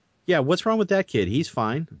fine. Yeah, what's wrong with that kid? He's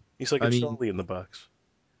fine. He's like Charlie in the box.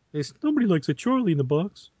 Nobody likes a Charlie in the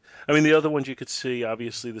box. I mean, the other ones you could see,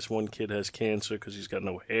 obviously, this one kid has cancer because he's got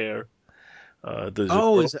no hair. There's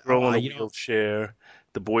a girl in a wheelchair.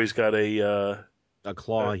 The boy's got a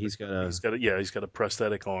claw. He's got a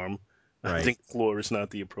prosthetic arm. Right. I think floor is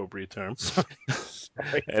not the appropriate term.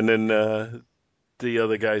 And then the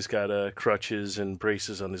other guy's got crutches and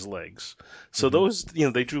braces on his legs. So those,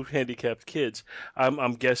 they drew handicapped kids.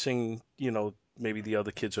 I'm guessing, maybe the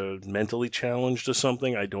other kids are mentally challenged or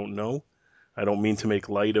something. I don't know. I don't mean to make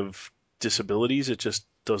light of disabilities. It just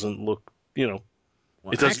doesn't look, it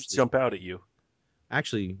doesn't jump out at you.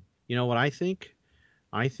 Actually, you know what I think?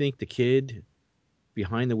 I think the kid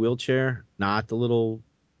behind the wheelchair, not the little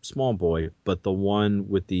small boy, but the one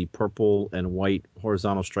with the purple and white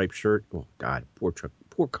horizontal striped shirt. Oh, God,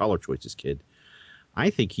 poor color choices, kid. I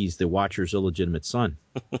think he's the Watcher's illegitimate son.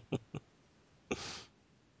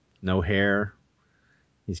 No hair.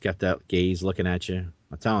 He's got that gaze looking at you.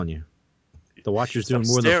 I'm telling you. The Watcher's doing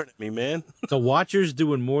more than... staring at me, man. The Watcher's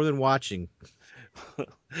doing more than watching.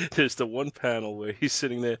 There's the one panel where he's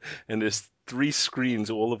sitting there, and there's 3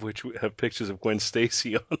 screens, all of which have pictures of Gwen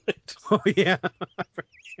Stacy on it. Oh, yeah.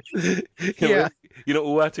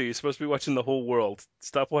 Uatu, you're supposed to be watching the whole world.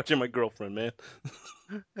 Stop watching my girlfriend, man.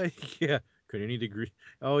 Yeah. Could any degree?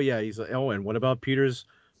 Oh, yeah. He's like, and what about Peter's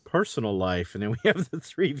personal life? And then we have the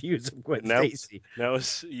 3 views of Gwen Stacy. Now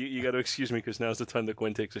you got to excuse me because now's the time that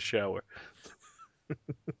Gwen takes a shower.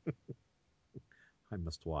 I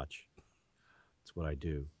must watch. That's what I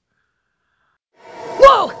do.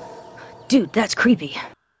 Whoa! Dude, that's creepy.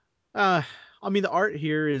 I mean, the art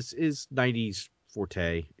here is 90s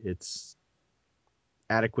forte. It's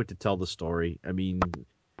adequate to tell the story. I mean,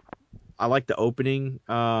 I like the opening.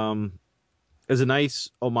 There's a nice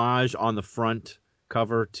homage on the front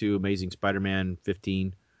cover to Amazing Spider-Man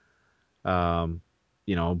 15. But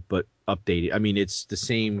updated. I mean, it's the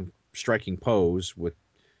same striking pose with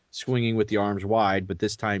swinging with the arms wide, but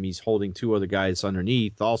this time he's holding 2 other guys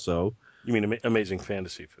underneath also. You mean Amazing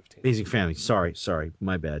Fantasy 15? Amazing Fantasy. Sorry.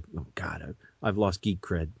 My bad. Oh, God. I've lost geek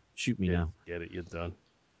cred. Shoot me now. Get it. You're done.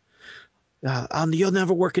 You'll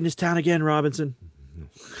never work in this town again, Robinson.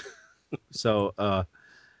 So,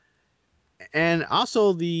 and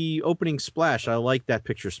also the opening splash. I like that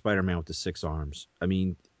picture of Spider-Man with the 6 arms. I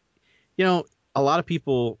mean, a lot of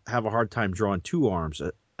people have a hard time drawing 2 arms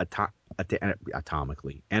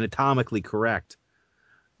anatomically correct,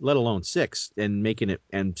 let alone 6, and making it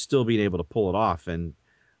and still being able to pull it off. And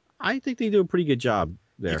I think they do a pretty good job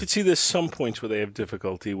there. You can see there's some points where they have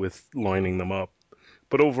difficulty with lining them up,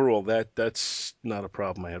 but overall that's not a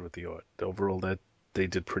problem I had with the art. Overall, that they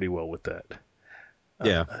did pretty well with that.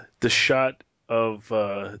 Yeah. The shot of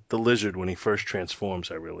the lizard when he first transforms,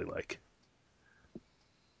 I really like.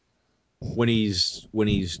 When he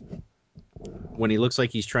looks like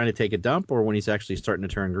he's trying to take a dump, or when he's actually starting to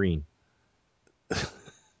turn green.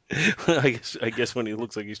 I guess when he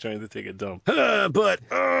looks like he's trying to take a dump. But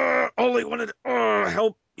only wanted to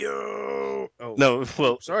help you. Oh. No,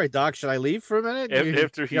 well, sorry, Doc. Should I leave for a minute?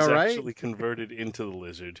 After he's right? actually converted into the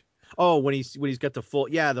lizard. Oh, when he's got the full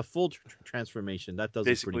transformation. That does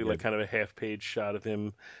basically like kind of a half-page shot of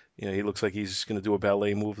him. He looks like he's going to do a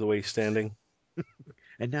ballet move the way he's standing.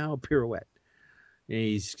 And now a pirouette. And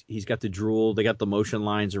he's got the drool. They got the motion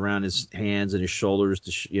lines around his hands and his shoulders.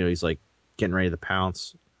 He's like getting ready to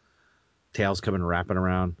pounce. Tail's coming wrapping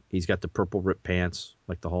around. He's got the purple ripped pants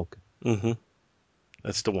like the Hulk. Mm-hmm.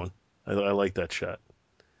 That's the one. I like that shot.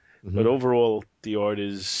 Mm-hmm. But overall, the art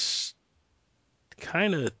is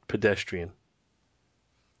kind of pedestrian.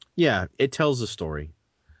 Yeah, it tells the story.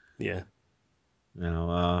 Yeah.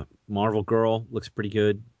 Marvel Girl looks pretty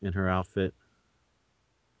good in her outfit.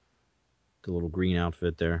 The little green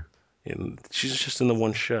outfit there. And she's just in the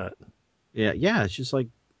one shot. Yeah. It's just like,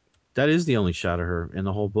 that is the only shot of her in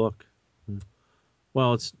the whole book.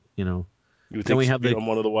 Well, it's, You would think she'd be on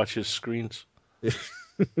one of the Watcher's screens.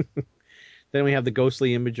 Then we have the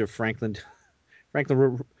ghostly image of Franklin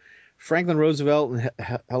Roosevelt and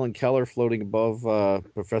Helen Keller floating above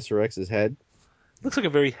Professor X's head. Looks like a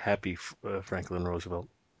very happy Franklin Roosevelt.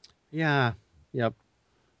 Yeah. Yep.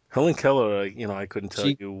 Helen Keller, I couldn't tell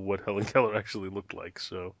you what Helen Keller actually looked like.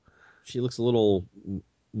 So she looks a little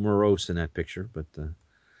morose in that picture, but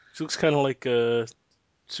she looks kind of like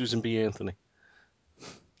Susan B. Anthony.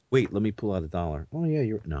 Wait, let me pull out $1. Oh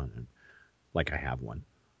yeah, no, like I have one.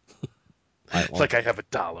 Like I have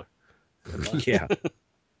 $1. Yeah.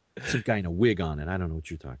 Some guy in a wig on it. I don't know what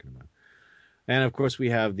you're talking about. And of course we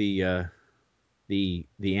have the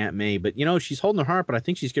Aunt May, but she's holding her heart, but I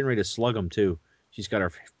think she's getting ready to slug him too. She's got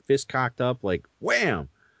her fist cocked up, like wham,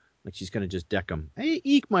 like she's gonna just deck him. Hey,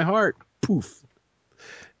 eek my heart, poof.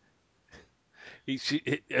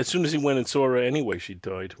 As soon as he went and saw her anyway, she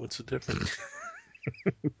died. What's the difference?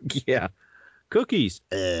 Yeah, cookies.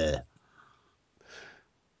 The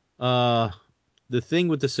thing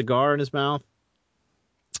with the cigar in his mouth.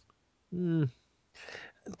 The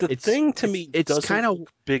thing to me, it's kind of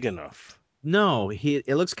big enough. No, it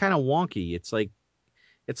looks kind of wonky. It's like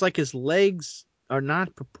his legs are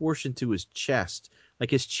not proportioned to his chest.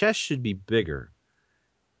 Like his chest should be bigger.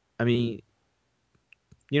 I mean,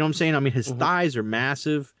 you know what I'm saying? I mean, his thighs are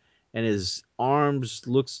massive, and his arms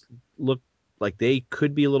look like they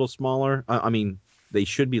could be a little smaller. I mean, they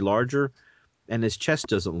should be larger, and his chest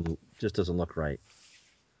doesn't look right.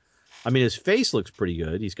 I mean, his face looks pretty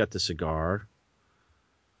good. He's got the cigar.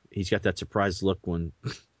 He's got that surprised look when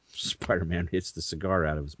Spider-Man hits the cigar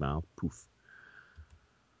out of his mouth. Poof.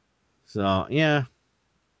 So, yeah.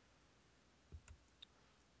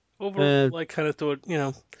 Overall, I kind of thought,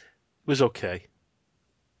 it was okay.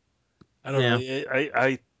 I don't know.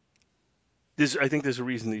 I think there's a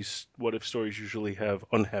reason these what-if stories usually have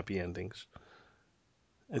unhappy endings.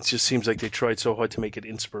 It just seems like they tried so hard to make it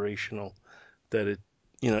inspirational that it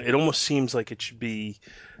almost seems like it should be,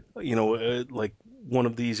 like one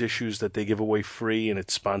of these issues that they give away free and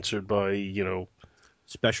it's sponsored by,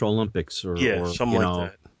 Special Olympics or something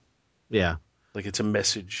like that. Yeah. Like it's a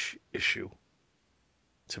message issue.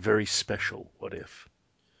 It's a very special what if.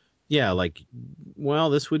 Yeah,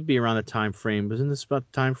 this would be around the time frame. Isn't this about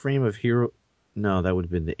the time frame of Hero? No, that would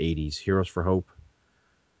have been the 80s. Heroes for Hope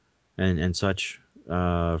and such.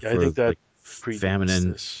 I think that famine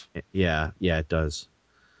and this. Yeah, it does.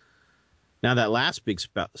 Now that last big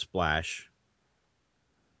splash,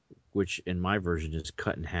 which in my version is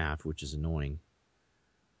cut in half, which is annoying,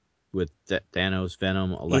 with Thanos,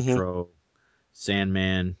 Venom, Electro,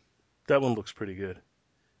 Sandman. That one looks pretty good.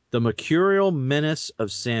 The Mercurial Menace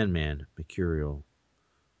of Sandman. Mercurial.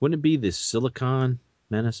 Wouldn't it be the Silicon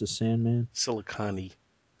Menace of Sandman? Silicon-y.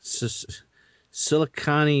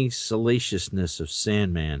 Silicon-y salaciousness of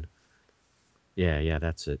Sandman. Yeah,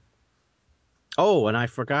 that's it. Oh, and I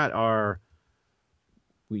forgot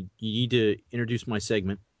you need to introduce my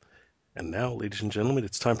segment. And now, ladies and gentlemen,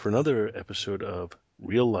 it's time for another episode of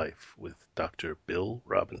Real Life with Dr. Bill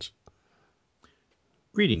Robinson.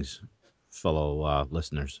 Greetings, fellow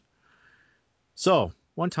listeners. So,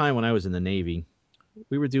 one time when I was in the Navy,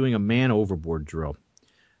 we were doing a man overboard drill.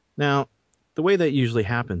 Now, the way that usually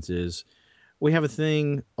happens is we have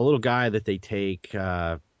a little guy that they take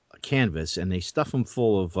a canvas and they stuff him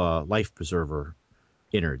full of life preserver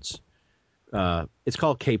innards. It's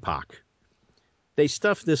called KPOC. They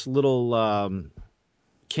stuff this little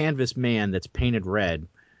canvas man that's painted red,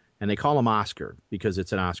 and they call him Oscar because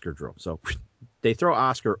it's an Oscar drill. So they throw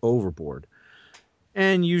Oscar overboard.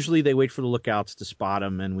 And usually they wait for the lookouts to spot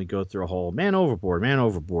him, and we go through a whole man overboard,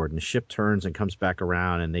 and the ship turns and comes back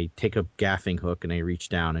around, and they take a gaffing hook and they reach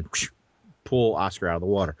down and pull Oscar out of the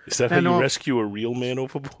water. Is that how you rescue a real man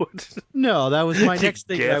overboard? No, that was my next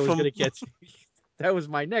thing that I was going to get to. That was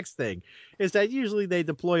my next thing, is that usually they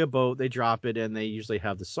deploy a boat, they drop it, and they usually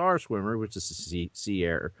have the SAR swimmer, which is the sea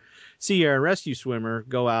air rescue swimmer,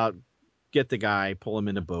 go out, get the guy, pull him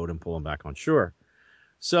in the boat, and pull him back on shore.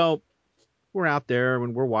 So we're out there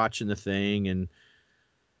and we're watching the thing, and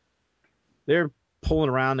they're pulling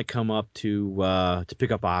around to come up to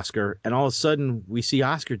pick up Oscar, and all of a sudden we see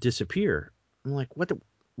Oscar disappear. I'm like,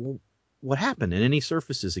 what happened? And then he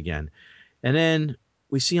surfaces again, and then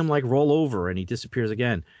we see him roll over and he disappears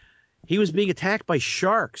again. He was being attacked by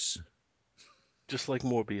sharks. Just like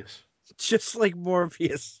Morbius.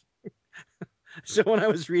 So when I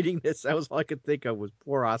was reading this, that was all I could think of was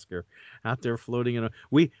poor Oscar out there floating in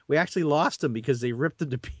we actually lost him because they ripped him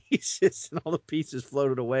to pieces and all the pieces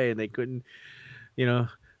floated away and they couldn't, the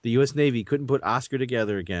U.S. Navy couldn't put Oscar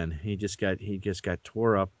together again. He just got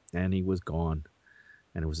tore up and he was gone.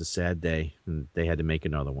 And it was a sad day and they had to make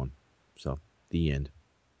another one. So the end.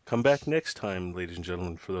 Come back next time, ladies and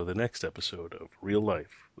gentlemen, for the next episode of Real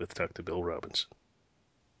Life with Dr. Bill Robinson.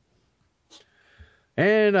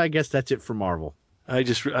 And I guess that's it for Marvel. I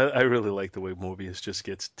really like the way Morbius just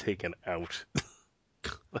gets taken out.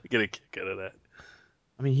 I get a kick out of that.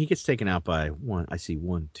 I mean, he gets taken out by I see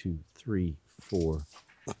 1, 2, 3, 4,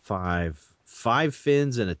 5. 5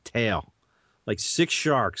 fins and a tail. Like 6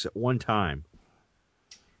 sharks at one time.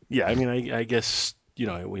 Yeah, I mean, I guess,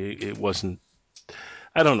 it wasn't...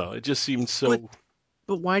 I don't know. It just seemed so...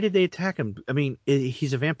 But why did they attack him? I mean,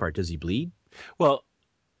 he's a vampire. Does he bleed? Well,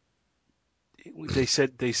 they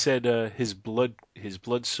said his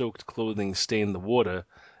blood-soaked clothing stained the water,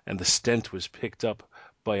 and the scent was picked up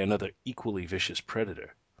by another equally vicious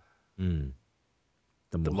predator. The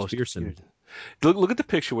most fearsome. feared. Look at the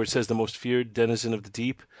picture where it says the most feared denizen of the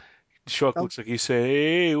deep. The shark looks like he's saying,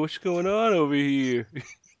 "Hey, what's going on over here?"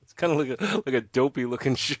 It's kind of like a dopey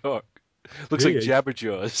looking shark. Looks like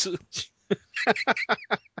Jabberjaws.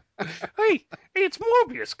 Hey, it's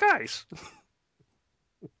Morbius, guys.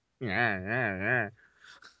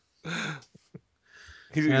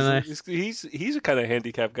 He's a kind of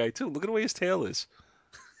handicapped guy too. Look at the way his tail is.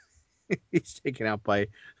 He's taken out by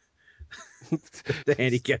the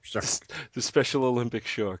handicapped sharks. The Special Olympic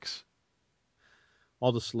sharks.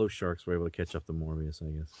 All the slow sharks were able to catch up to Morbius,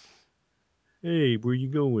 I guess. Hey, where you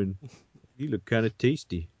going? You look kind of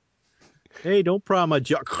tasty. Hey, don't pry my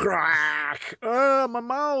jaw. Crack! My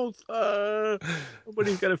mouth!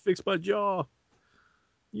 Nobody's got to fix my jaw.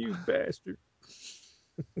 You bastard.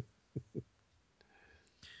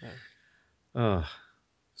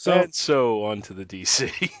 So on to the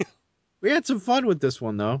DC. We had some fun with this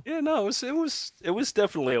one, though. Yeah, no, it was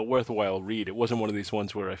definitely a worthwhile read. It wasn't one of these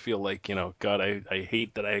ones where I feel like, God, I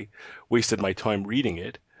hate that I wasted my time reading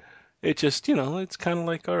it. It just, it's kind of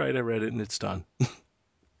like, all right, I read it and it's done.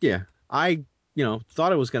 Yeah, I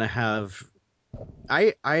thought it was going to have.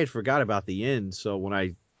 I had forgot about the end, so when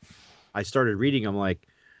I started reading, I'm like,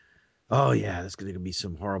 oh yeah, there's going to be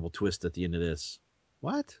some horrible twist at the end of this.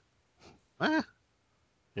 What? Ah.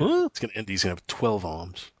 Yeah, huh? It's going to end. He's going to have 12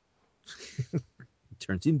 arms. He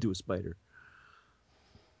turns into a spider.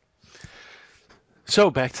 So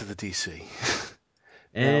back to the DC.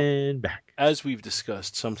 And back. As we've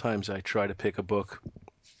discussed, sometimes I try to pick a book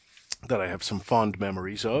that I have some fond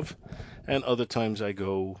memories of, and other times I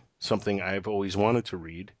go something I've always wanted to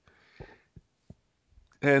read.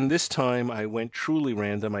 And this time I went truly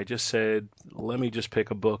random. I just said, let me just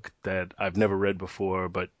pick a book that I've never read before,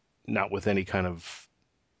 but not with any kind of,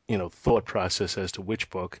 thought process as to which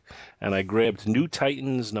book. And I grabbed New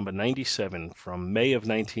Titans number 97 from May of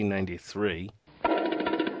 1993.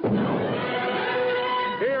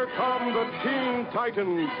 Here come the Teen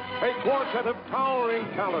Titans, a quartet of towering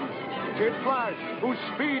talent. Kid Flash, whose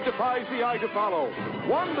speed defies the eye to follow.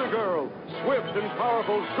 Wonder Girl, swift and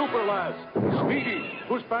powerful super lass. Speedy,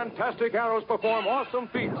 whose fantastic arrows perform awesome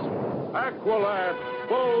feats. Aqualad,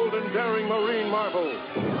 bold and daring marine marvel.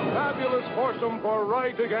 Fabulous foursome for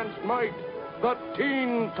right against might. The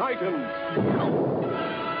Teen Titans.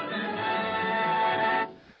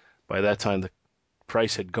 By that time, the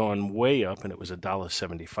price had gone way up, and it was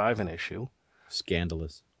 $1.75 an issue.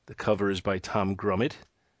 Scandalous. The cover is by Tom Grummett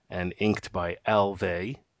and inked by Al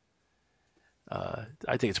Vey. I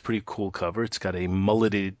think it's a pretty cool cover. It's got a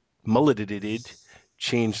mulleted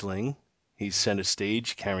changeling. He's center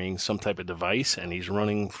stage carrying some type of device, and he's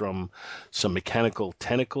running from some mechanical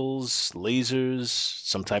tentacles, lasers,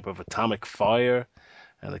 some type of atomic fire.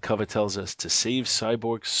 And the cover tells us, to save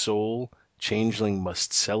Cyborg's soul, Changeling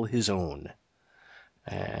must sell his own.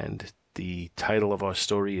 And the title of our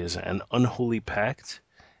story is An Unholy Pact.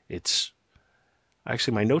 It's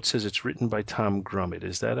actually, my note says it's written by Tom Grummett.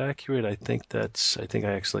 Is that accurate? I think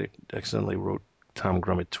I actually accidentally wrote Tom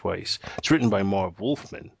Grummett twice. It's written by Marv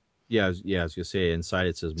Wolfman. Yeah, I was going to say, inside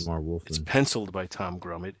it says Marv Wolfman. It's penciled by Tom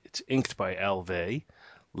Grummett. It's inked by Al Vey,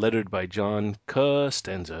 lettered by John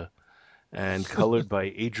Costanza, and colored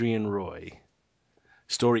by Adrian Roy.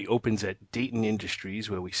 Story opens at Dayton Industries,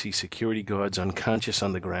 where we see security guards unconscious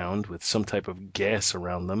on the ground with some type of gas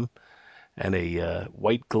around them, and a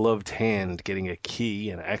white-gloved hand getting a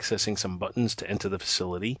key and accessing some buttons to enter the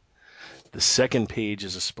facility. The second page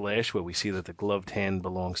is a splash where we see that the gloved hand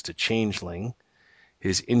belongs to Changeling.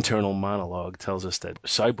 His internal monologue tells us that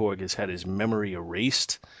Cyborg has had his memory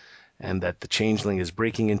erased, and that the Changeling is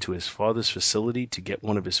breaking into his father's facility to get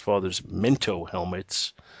one of his father's Mento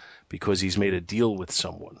helmets, because he's made a deal with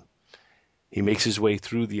someone. He makes his way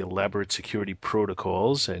through the elaborate security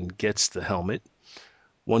protocols and gets the helmet.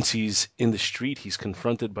 Once he's in the street, he's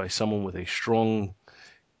confronted by someone with a strong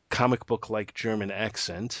comic book-like German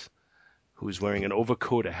accent, who's wearing an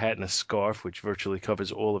overcoat, a hat, and a scarf, which virtually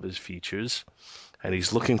covers all of his features. And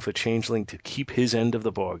he's looking for Changeling to keep his end of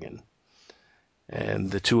the bargain.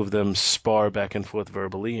 And the two of them spar back and forth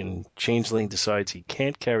verbally, and Changeling decides he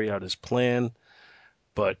can't carry out his plan,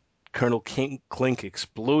 but Colonel Klink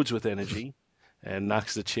explodes with energy and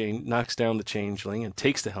knocks down the Changeling and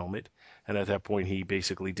takes the helmet. And at that point, he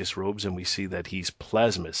basically disrobes, and we see that he's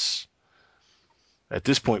Plasmus. At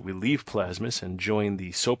this point, we leave Plasmus and join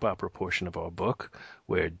the soap opera portion of our book,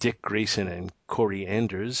 where Dick Grayson and Corey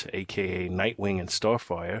Anders, a.k.a. Nightwing and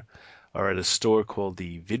Starfire, are at a store called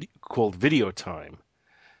Video Time.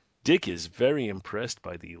 Dick is very impressed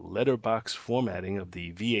by the letterbox formatting of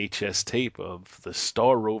the VHS tape of the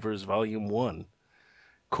Star Rovers Volume 1.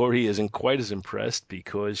 Corey isn't quite as impressed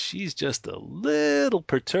because she's just a little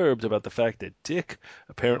perturbed about the fact that Dick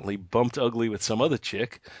apparently bumped ugly with some other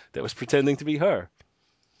chick that was pretending to be her.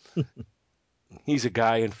 He's a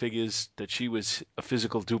guy and figures that she was a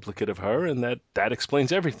physical duplicate of her, and that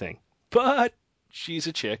explains everything. But she's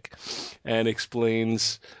a chick and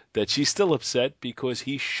explains that she's still upset because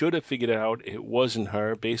he should have figured out it wasn't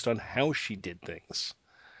her based on how she did things.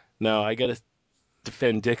 Now, I got to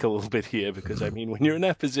defend Dick a little bit here because, I mean, when you're in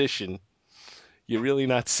that position, you're really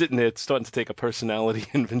not sitting there starting to take a personality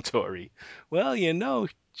inventory. Well,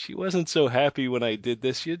 she wasn't so happy when I did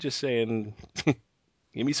this. You're just saying,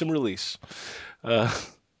 give me some release.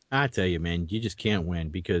 I tell you, man, you just can't win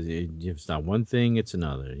because if it's not one thing, it's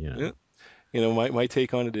another. My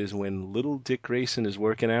take on it is when little Dick Grayson is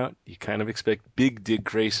working out, you kind of expect big Dick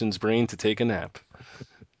Grayson's brain to take a nap.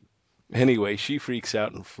 Anyway, she freaks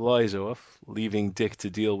out and flies off, leaving Dick to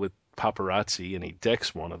deal with paparazzi, and he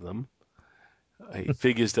decks one of them. He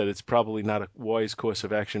figures that it's probably not a wise course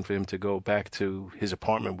of action for him to go back to his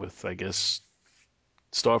apartment with, I guess,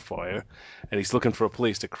 Starfire, and he's looking for a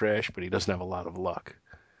place to crash, but he doesn't have a lot of luck.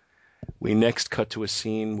 We next cut to a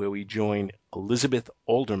scene where we join Elizabeth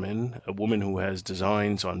Alderman, a woman who has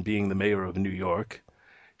designs on being the mayor of New York.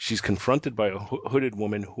 She's confronted by a hooded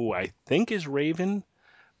woman who I think is Raven,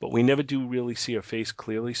 but we never do really see her face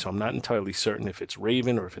clearly, so I'm not entirely certain if it's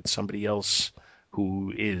Raven or if it's somebody else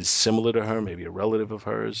who is similar to her, maybe a relative of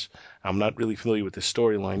hers. I'm not really familiar with the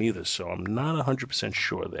storyline either, so I'm not 100%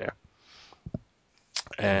 sure there.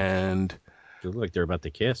 And they look like they're about to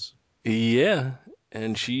kiss. Yeah,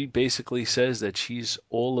 and she basically says that she's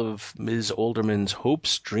all of Ms. Alderman's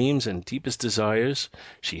hopes, dreams, and deepest desires.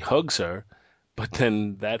 She hugs her, but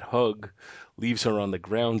then that hug leaves her on the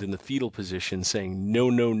ground in the fetal position saying no,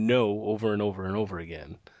 no, no over and over and over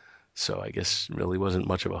again. So I guess it really wasn't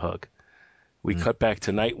much of a hug. We cut back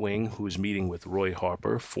to Nightwing, who's meeting with Roy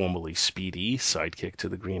Harper, formerly Speedy, sidekick to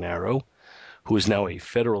the Green Arrow, who is now a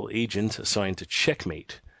federal agent assigned to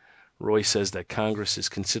Checkmate. Roy says that Congress is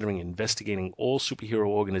considering investigating all superhero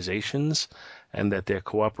organizations and that their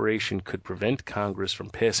cooperation could prevent Congress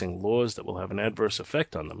from passing laws that will have an adverse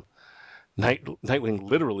effect on them. Nightwing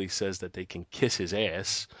literally says that they can kiss his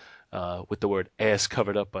ass, with the word ass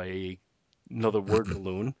covered up by another word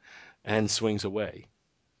balloon, and swings away.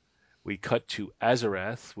 We cut to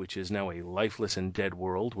Azarath, which is now a lifeless and dead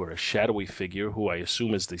world, where a shadowy figure, who I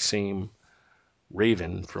assume is the same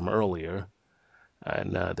Raven from earlier,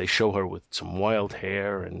 and they show her with some wild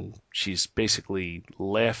hair, and she's basically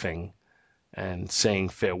laughing and saying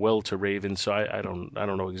farewell to Raven. So I don't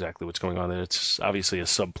know exactly what's going on there. It's obviously a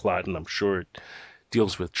subplot, and I'm sure it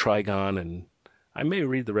deals with Trigon, and I may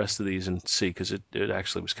read the rest of these and see, because it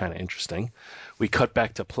actually was kind of interesting. We cut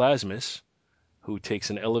back to Plasmus, who takes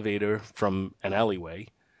an elevator from an alleyway.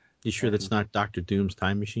 You sure that's not Dr. Doom's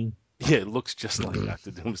time machine? Yeah, it looks just like Dr.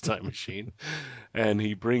 Doom's time machine. And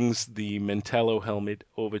he brings the Mentallo helmet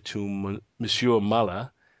over to Monsieur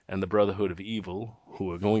Mala and the Brotherhood of Evil,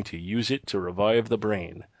 who are going to use it to revive the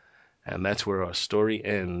Brain. And that's where our story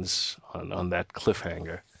ends, on that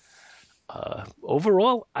cliffhanger.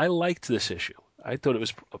 Overall, I liked this issue. I thought it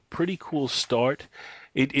was a pretty cool start.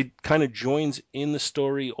 It kind of joins in the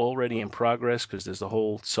story already in progress, because there's the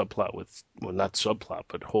whole subplot with, well, not subplot,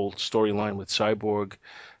 but whole storyline with Cyborg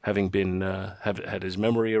having been had his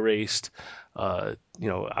memory erased.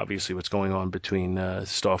 Obviously what's going on between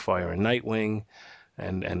Starfire and Nightwing,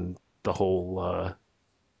 and the whole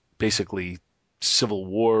basically Civil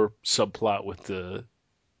War subplot with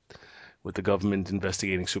the government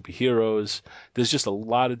investigating superheroes. There's just a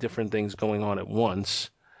lot of different things going on at once.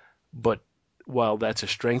 But while that's a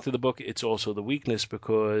strength of the book, it's also the weakness,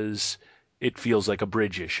 because it feels like a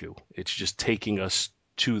bridge issue. It's just taking us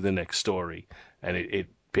to the next story. And it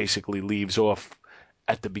basically leaves off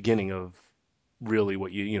at the beginning of really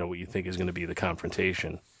what you think is going to be the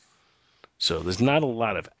confrontation. So there's not a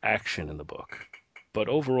lot of action in the book. But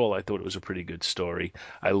overall, I thought it was a pretty good story.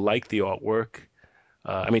 I like the artwork.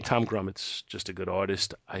 Tom Grummett's just a good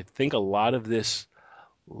artist. I think a lot of this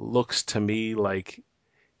looks to me like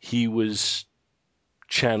he was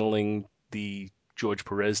channeling the George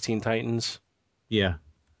Perez Teen Titans. Yeah.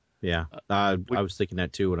 I was thinking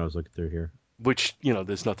that too when I was looking through here. Which,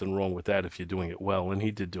 there's nothing wrong with that if you're doing it well, and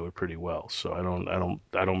he did do it pretty well. So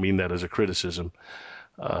I don't mean that as a criticism.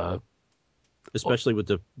 especially with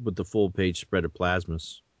the full page spread of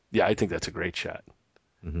plasmas. Yeah, I think that's a great shot.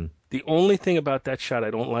 Mm-hmm. The only thing about that shot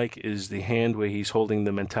I don't like is the hand where he's holding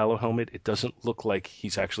the Mentallo helmet. It doesn't look like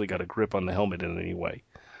he's actually got a grip on the helmet in any way.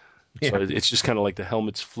 So it's just kind of like the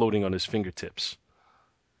helmet's floating on his fingertips.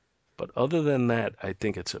 But other than that, I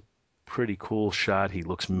think it's a pretty cool shot. He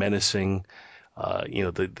looks menacing.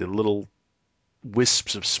 The little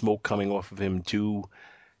wisps of smoke coming off of him do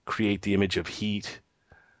create the image of heat.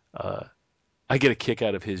 I get a kick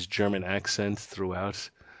out of his German accent throughout.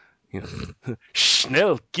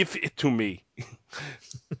 Schnell, give it to me.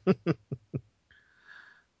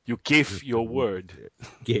 You gave your word.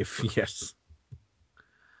 Give, yes.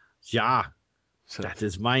 Ja, that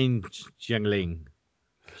is mine, Jungling.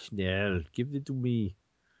 Schnell, give it to me.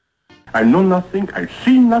 I know nothing, I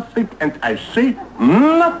see nothing, and I say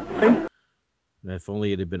nothing. If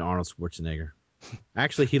only it had been Arnold Schwarzenegger.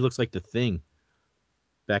 Actually, he looks like the Thing.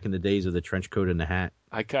 Back in the days of the trench coat and the hat.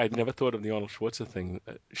 I'd never thought of the Arnold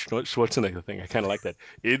Schwarzenegger thing. I kind of like that.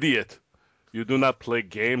 Idiot. You do not play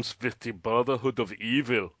games with the Brotherhood of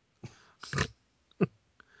Evil.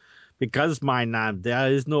 Because, my man,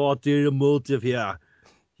 there is no ulterior motive here.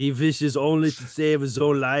 He wishes only to save his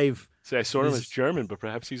own life. See, I saw him as German, but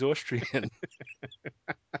perhaps he's Austrian.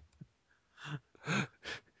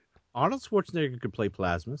 Arnold Schwarzenegger could play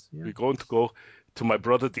plasmas. Yeah. We're going to go to my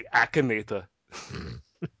brother, the Akinator.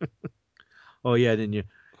 Oh, yeah, then you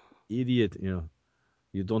idiot,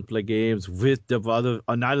 you don't play games with the brother,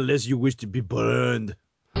 not unless you wish to be burned.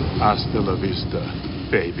 Hasta la vista,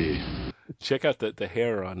 baby. Check out the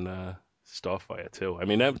hair on Starfire, too. I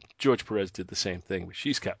mean, George Perez did the same thing, but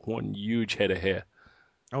she's got one huge head of hair.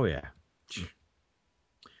 Oh, yeah.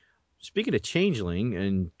 Speaking of Changeling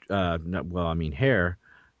and, hair,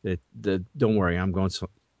 don't worry, I'm going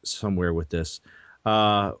somewhere with this.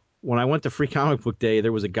 When I went to Free Comic Book Day,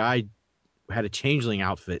 there was a guy who had a Changeling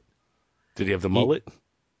outfit. Did he have the mullet?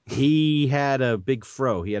 He had a big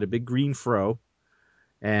fro. He had a big green fro,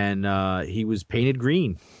 and he was painted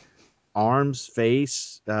green. Arms,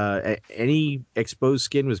 face, any exposed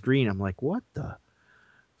skin was green. I'm like, what the?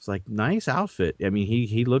 It's like nice outfit. I mean,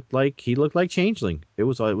 he looked like Changeling. It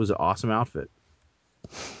was an awesome outfit.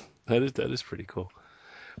 That is pretty cool.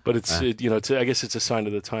 But it's I guess it's a sign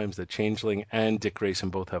of the times that Changeling and Dick Grayson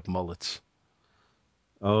both have mullets.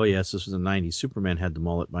 Oh yes, this was the '90s. Superman had the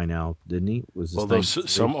mullet by now, didn't he? Although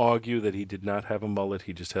some argue that he did not have a mullet,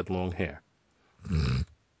 he just had long hair.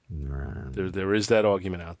 There is that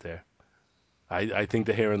argument out there. I think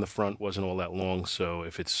the hair in the front wasn't all that long, so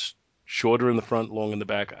if it's shorter in the front, long in the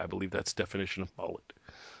back, I believe that's definition of mullet.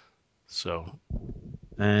 So.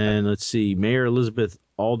 And let's see, Mayor Elizabeth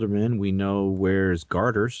Alderman, we know wears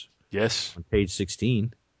garters. Yes. On page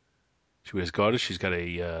 16. She wears garters. She's got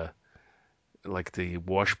a like the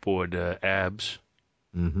washboard abs.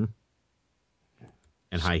 Mm-hmm.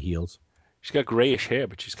 And high heels. She's got grayish hair,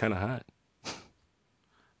 but she's kind of hot.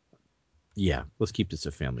 Yeah, let's keep this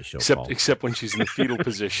a family show. Except when she's in the fetal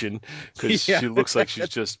position, because she looks like she's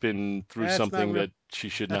just been through something that she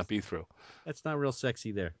should not be through. That's not real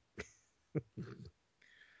sexy there.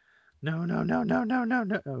 No. I'm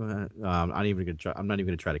not even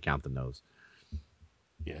gonna try to count the no's.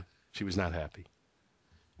 Yeah, she was not happy.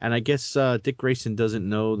 And I guess Dick Grayson doesn't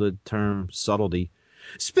know the term subtlety.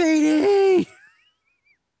 Speedy!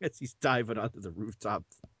 As he's diving onto the rooftop.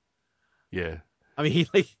 Yeah. I mean,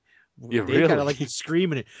 they really? kind of like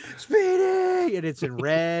screaming it, Speedy! And it's in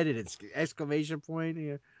red and it's exclamation point.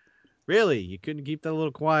 Really? You couldn't keep that a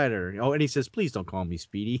little quieter. Oh, and he says, please don't call me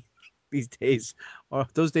Speedy. These days,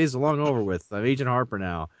 those days are long over with. I'm Agent Harper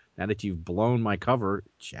now. Now that you've blown my cover,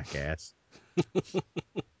 jackass.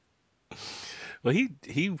 Well,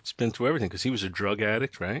 he's been through everything because he was a drug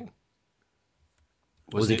addict, right?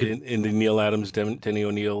 Was he in the Neil Adams, Denny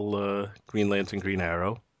O'Neil, Green Lantern, Green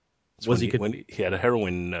Arrow? When he had a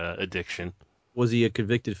heroin addiction? Was he a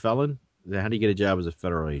convicted felon? How do you get a job as a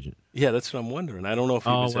federal agent? Yeah, that's what I'm wondering. I don't know if he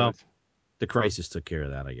was. Well, the crisis took care of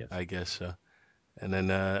that, I guess. I guess so. And then,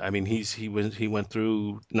 he went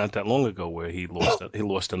through not that long ago where he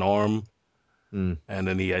lost an arm, and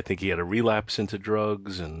then I think he had a relapse into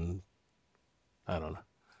drugs, and I don't know.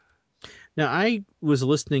 Now, I was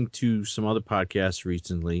listening to some other podcasts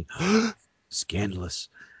recently. Scandalous.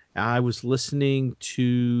 I was listening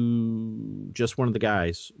to just one of the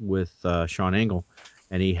guys with Sean Engel,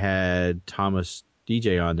 and he had Thomas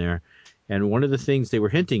DJ on there. And one of the things they were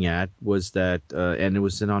hinting at was that, and it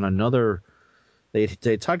was on another, they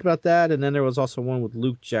talked about that, and then there was also one with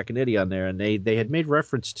Luke Giaconetti on there, and they had made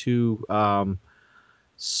reference to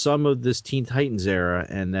some of this Teen Titans era,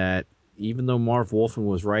 and that even though Marv Wolfman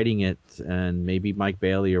was writing it, and maybe Mike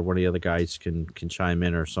Bailey or one of the other guys can chime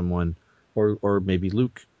in, or someone, or maybe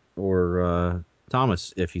Luke or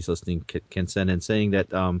Thomas, if he's listening, can send in saying that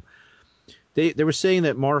they were saying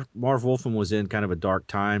that Marv Wolfman was in kind of a dark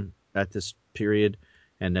time at this period,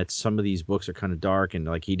 and that some of these books are kind of dark, and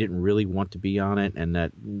like he didn't really want to be on it, and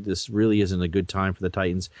that this really isn't a good time for the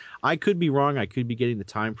Titans. I could be wrong. I could be getting the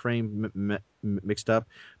time frame mixed up,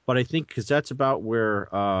 but I think because that's about where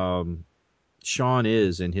Sean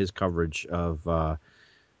is in his coverage of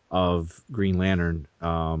Green Lantern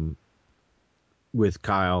with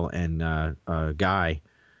Kyle and Guy.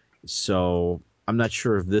 So I'm not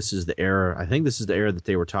sure if this is the era. I think this is the era that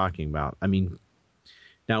they were talking about. I mean,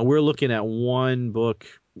 now we're looking at one book,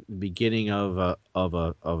 beginning of a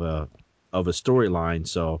storyline.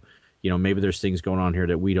 So, maybe there's things going on here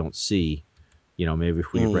that we don't see. Maybe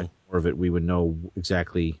if we read more of it, we would know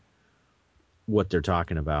exactly what they're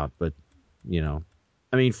talking about. But, I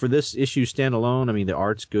mean, for this issue standalone, I mean, the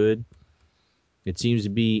art's good. It seems to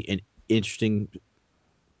be an interesting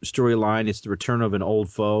storyline. It's the return of an old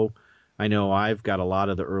foe. I know I've got a lot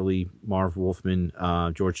of the early Marv Wolfman,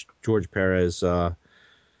 George Perez,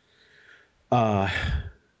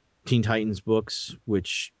 Teen Titans books,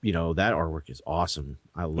 which, that artwork is awesome.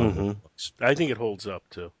 I love those books. I think it holds up,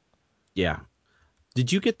 too. Yeah.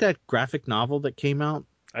 Did you get that graphic novel that came out?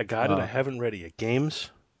 I got it. I haven't read it yet.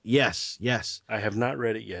 Games? Yes. I have not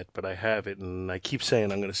read it yet, but I have it, and I keep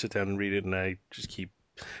saying I'm going to sit down and read it, and I just keep...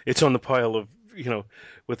 It's on the pile of,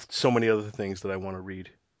 with so many other things that I want to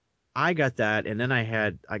read. I got that, and then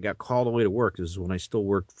I got called away to work. This is when I still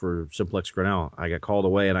worked for Simplex Grinnell. I got called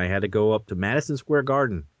away, and I had to go up to Madison Square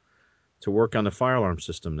Garden to work on the fire alarm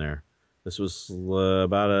system there. This was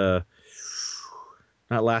not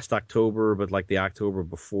last October, but like the October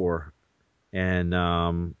before.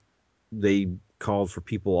 And they called for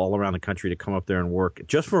people all around the country to come up there and work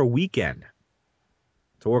just for a weekend.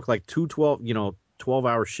 To work like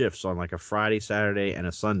 12-hour shifts on like a Friday, Saturday, and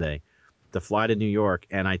a Sunday. To fly to New York,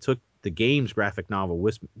 and I took the Games graphic novel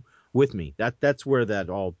with me. That's where that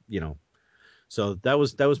all, So that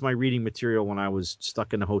was my reading material when I was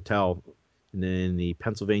stuck in a hotel, in the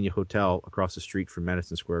Pennsylvania hotel across the street from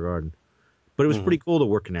Madison Square Garden. But it was pretty cool to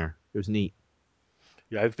work in there. It was neat.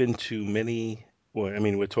 Yeah, I've been to many. Well, I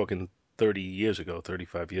mean, we're talking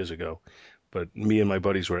 35 years ago. But me and my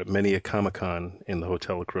buddies were at many a Comic-Con in the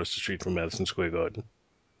hotel across the street from Madison Square Garden.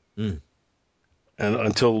 And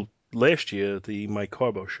until last year, the Mike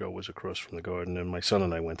Carbo show was across from the garden, and my son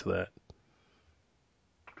and I went to that.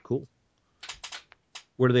 Cool.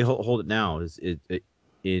 Where do they hold it now? Is it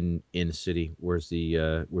in the city? Where's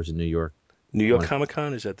the New York? New York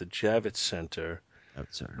Comic-Con is at the Javits Center,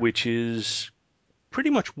 which is pretty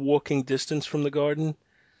much walking distance from the garden.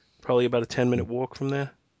 Probably about a 10-minute walk from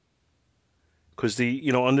there. Because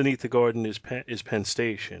underneath the garden is Penn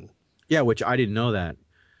Station. Yeah, which I didn't know that.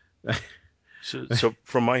 So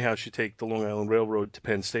from my house, you take the Long Island Railroad to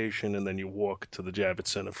Penn Station, and then you walk to the Javits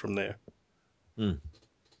Center from there.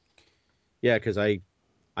 Yeah, because I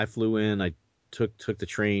flew in. I took the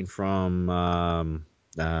train from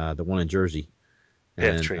the one in Jersey.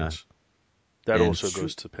 Path trains. That also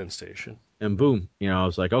goes to Penn Station. And boom, I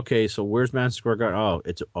was like, okay, so where's Madison Square Garden? Oh,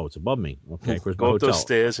 it's above me. Okay, where's my hotel? Go up those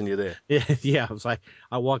stairs, and you're there. Yeah. I was like,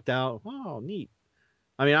 I walked out. Oh, neat.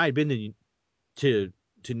 I mean, I had been to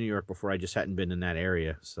New York before. I just hadn't been in that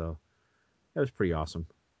area, so that was pretty awesome.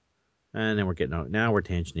 And then we're getting out. Now we're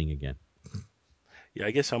tangenting again. Yeah,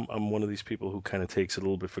 I guess I'm one of these people who kind of takes it a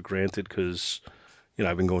little bit for granted because,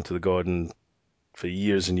 I've been going to the garden for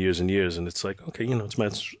years and years and years, and it's like, okay, it's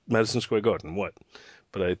Madison Square Garden, what?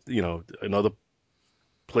 But in other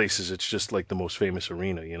places, it's just like the most famous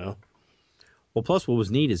arena, Well, plus what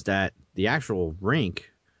was neat is that the actual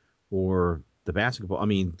rink or the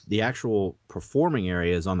the actual performing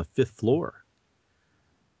area is on the 5th floor.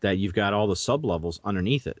 That you've got all the sub-levels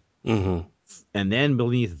underneath it. Mm-hmm. And then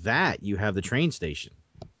beneath that, you have the train station.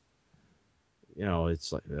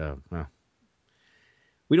 It's like, well,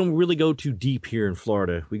 we don't really go too deep here in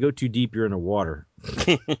Florida. We go too deep here in the water.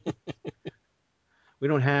 We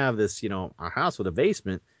don't have this, a house with a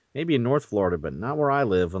basement. Maybe in North Florida, but not where I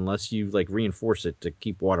live unless you reinforce it to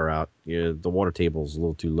keep water out. The water table is a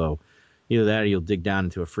little too low. Either that or you'll dig down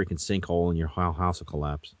into a freaking sinkhole and your whole house will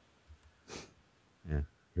collapse. Yeah.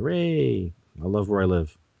 Hooray! I love where I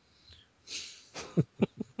live.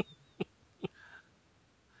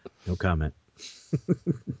 No comment.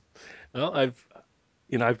 Well,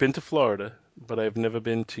 I've been to Florida, but I've never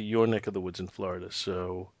been to your neck of the woods in Florida,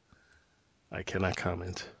 so I cannot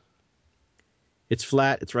comment. It's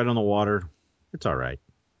flat. It's right on the water. It's all right.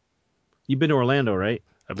 You've been to Orlando, right?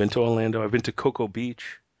 I've been to Orlando. I've been to Cocoa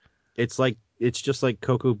Beach. It's just like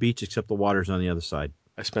Cocoa Beach, except the water's on the other side.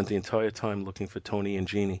 I spent the entire time looking for Tony and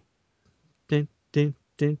Jeannie. Dun, dun,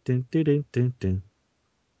 dun, dun, dun, dun, dun, dun.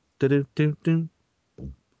 Dun, dun, dun, dun.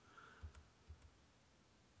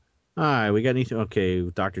 All right, we got anything? Okay,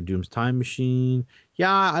 Dr. Doom's time machine.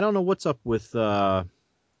 Yeah, I don't know what's up with Raven,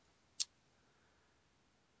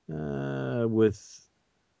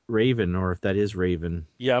 or if that is Raven.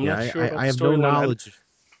 Yeah, I'm not sure about I the have no storyline. knowledge.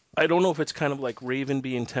 I don't know if it's kind of like Raven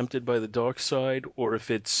being tempted by the dark side or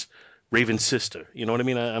if it's Raven's sister. You know what I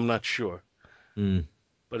mean? I'm not sure. Mm.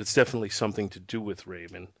 But it's definitely something to do with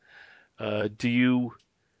Raven. Do you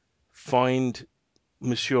find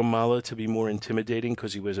Monsieur Mala to be more intimidating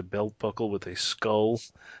because he wears a belt buckle with a skull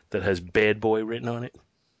that has Bad Boy written on it?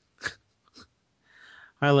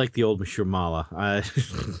 I like the old Monsieur Mala.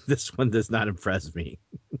 This one does not impress me.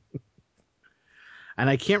 And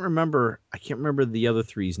I can't remember the other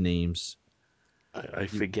three's names. I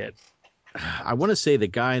forget. I want to say the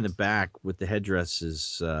guy in the back with the headdress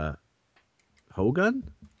is Hogun?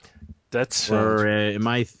 Or am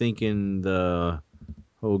I thinking the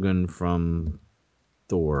Hogun from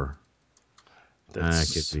Thor? That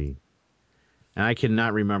could be. And I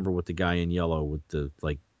cannot remember what the guy in yellow with the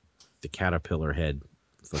caterpillar head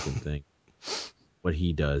fucking thing, what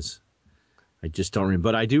he does. I just don't remember.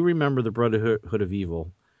 But I do remember the Brotherhood of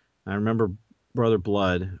Evil. I remember Brother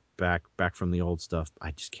Blood back from the old stuff.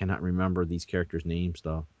 I just cannot remember these characters' names,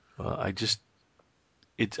 though. Well, I just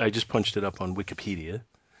punched it up on Wikipedia.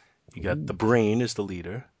 You got the Brain as the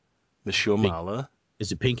leader, Monsieur Mala.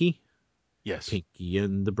 Is it Pinky? Yes. Pinky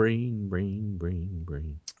and the Brain.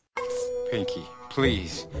 Pinky,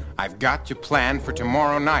 please. I've got your plan for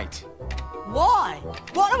tomorrow night. Why?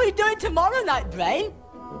 What are we doing tomorrow night, Brain?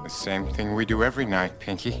 The same thing we do every night,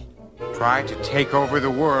 Pinky. Try to take over the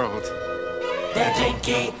world. They're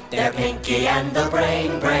Pinky and the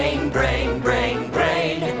Brain.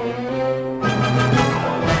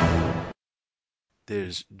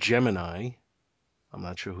 There's Gemini. I'm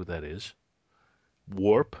not sure who that is.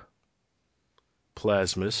 Warp.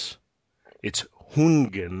 Plasmus. It's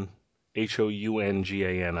Hungan.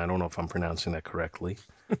 Houngan. I don't know if I'm pronouncing that correctly.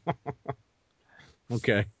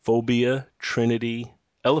 Okay. Phobia. Trinity.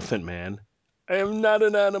 Elephant Man. I am not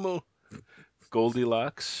an animal.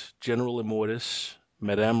 Goldilocks. General Immortus.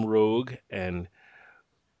 Madame Rogue. And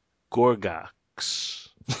Gorgax.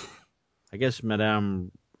 I guess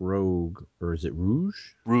Madame Rogue, or is it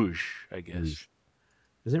Rouge? Rouge, I guess. Rouge.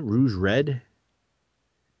 Isn't Rouge red?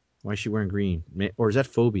 Why is she wearing green? Or is that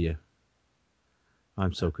Phobia?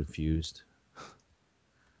 I'm so confused.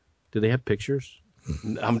 Do they have pictures?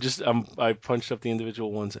 I punched up the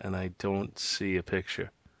individual ones and I don't see a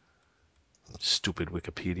picture. Stupid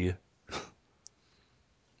Wikipedia.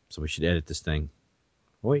 So we should edit this thing.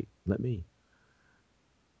 Wait, let me.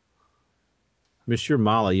 Monsieur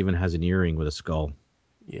Mala even has an earring with a skull.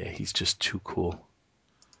 Yeah, he's just too cool.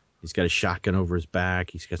 He's got a shotgun over his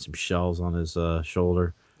back. He's got some shells on his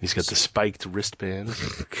shoulder. He's got the spiked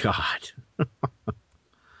wristbands. God.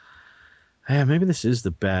 Yeah, maybe this is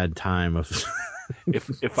the bad time of.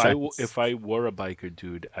 If I were a biker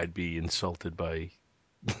dude, I'd be insulted by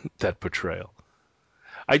that portrayal.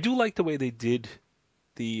 I do like the way they did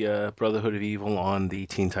the Brotherhood of Evil on the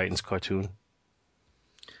Teen Titans cartoon.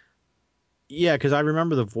 Yeah, because I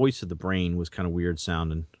remember the voice of the Brain was kind of weird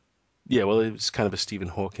sounding. Yeah, well, it was kind of a Stephen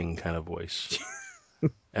Hawking kind of voice.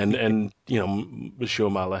 and you know, Monsieur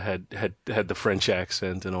Mala had the French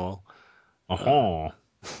accent and all. All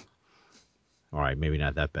right, maybe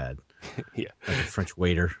not that bad. Yeah, like a French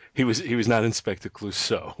waiter. He was not Inspector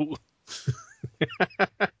Clouseau.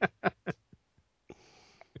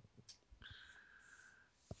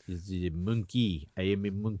 He's a monkey. I am a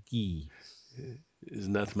monkey. Is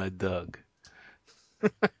not my dog.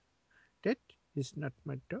 That is not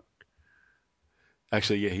my dog.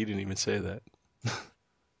 Actually, yeah, he didn't even say that.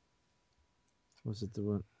 Was it the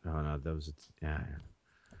one? Oh no, that was it.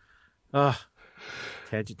 Yeah.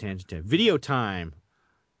 Tangent. Video time.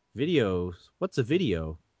 Videos. What's a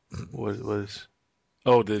video? What is?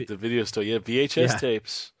 Oh, the video store. Yeah, VHS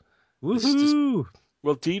tapes. Woohoo!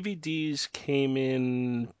 Well, DVDs came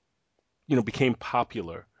in, became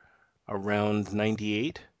popular around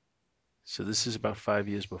 98. So this is about 5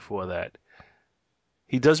 years before that.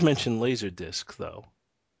 He does mention Laserdisc, though.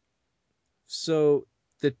 So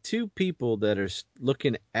the two people that are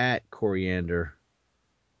looking at Coriander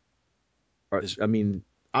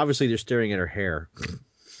obviously they're staring at her hair.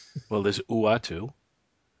 Well, there's Uatu.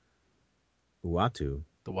 Uatu?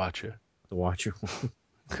 The Watcher. The Watcher.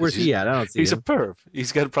 Where's he at? I don't see him. He's a perv.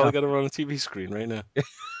 He's probably got her on a TV screen right now.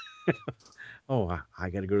 Oh, I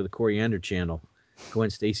got to go to the Coriander channel. Gwen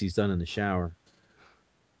Stacy's done in the shower.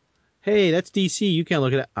 Hey, that's DC. You can't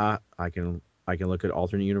look at it. I can look at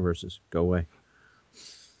alternate universes. Go away.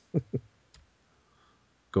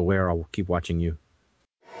 Go where? I'll keep watching you.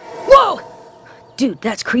 Whoa! Dude,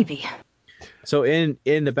 that's creepy. So in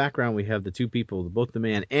the background, we have the two people, both the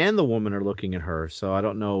man and the woman are looking at her. So I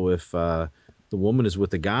don't know if the woman is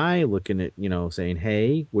with the guy looking at, saying,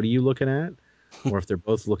 hey, what are you looking at? Or if they're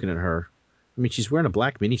both looking at her. I mean, she's wearing a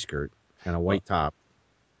black miniskirt and a white top.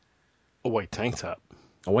 A white tank top.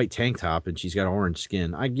 A white tank top, and she's got orange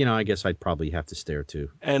skin. I guess I'd probably have to stare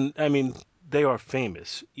too. And, I mean, they are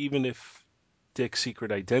famous. Even if Dick's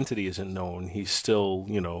secret identity isn't known, he's still,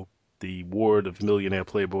 the ward of millionaire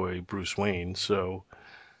playboy Bruce Wayne. So,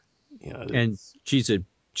 And she's a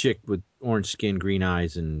chick with orange skin, green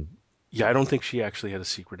eyes, and... Yeah, I don't think she actually had a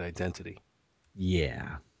secret identity.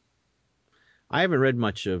 Yeah. I haven't read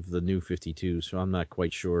much of the New 52, so I'm not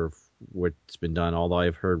quite sure what's been done, although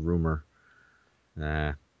I've heard rumor.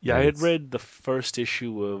 Yeah, I had read the first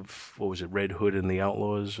issue of, what was it, Red Hood and the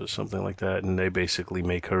Outlaws or something like that, and they basically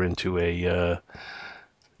make her into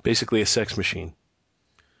basically a sex machine.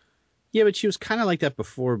 Yeah, but she was kind of like that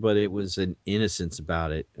before, but it was an innocence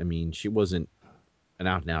about it. I mean, she wasn't an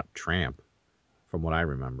out-and-out tramp, from what I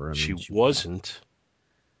remember. I mean, she wasn't.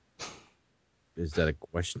 Is that a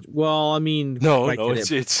question? Well, I mean... No,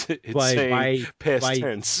 it's saying past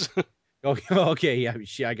tense. Okay, yeah,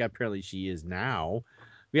 apparently she is now.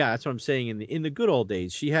 Yeah, that's what I'm saying. In the good old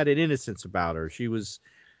days, she had an innocence about her. She was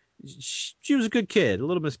a good kid, a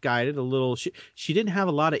little misguided, a little... She didn't have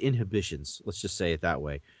a lot of inhibitions, let's just say it that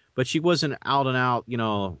way. But she wasn't out and out,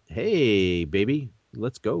 hey, baby,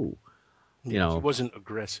 let's go. She wasn't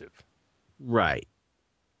aggressive. Right.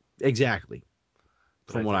 Exactly.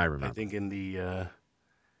 From what I remember. I think in the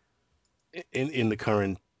in the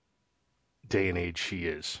current day and age, she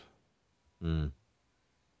is. Mm.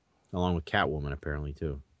 Along with Catwoman, apparently,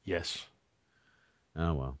 too. Yes.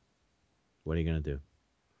 Oh, well. What are you going to do?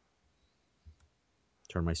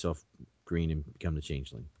 Turn myself green and become the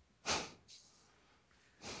Changeling.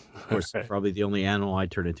 Of course, probably the only animal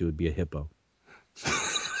I'd turn into would be a hippo.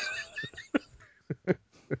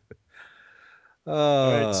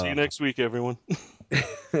 All right, see you next week, everyone.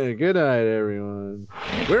 Good night, everyone.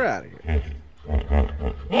 We're out of here.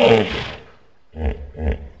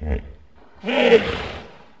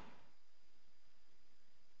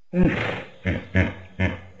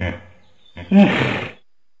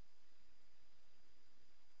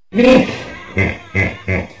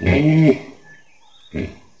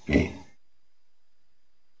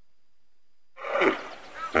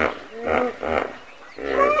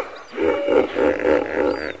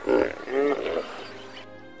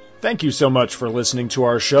 Thank you so much for listening to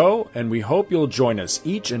our show, and we hope you'll join us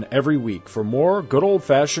each and every week for more good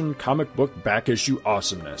old-fashioned comic book back-issue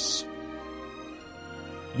awesomeness.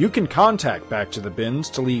 You can contact Back to the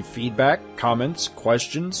Bins to leave feedback, comments,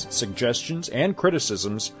 questions, suggestions, and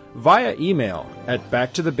criticisms via email at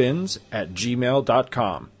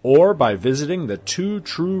backtothebins@gmail.com or by visiting the Two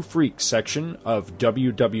True Freaks section of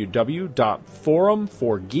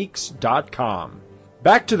www.forumforgeeks.com.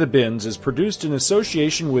 Back to the Bins is produced in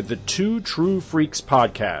association with the Two True Freaks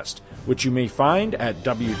podcast, which you may find at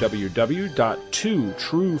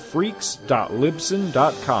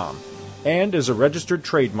www.twotruefreaks.libsyn.com and is a registered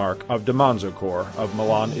trademark of DiManzo Corps of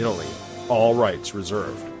Milan, Italy. All rights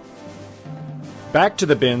reserved. Back to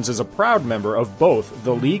the Bins is a proud member of both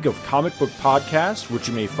the League of Comic Book Podcasts, which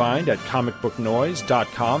you may find at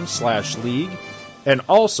comicbooknoise.com/league, and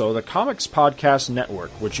also the Comics Podcast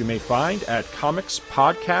Network, which you may find at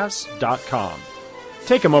comicspodcasts.com.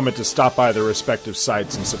 Take a moment to stop by their respective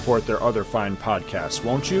sites and support their other fine podcasts,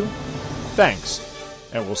 won't you? Thanks,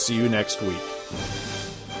 and we'll see you next week.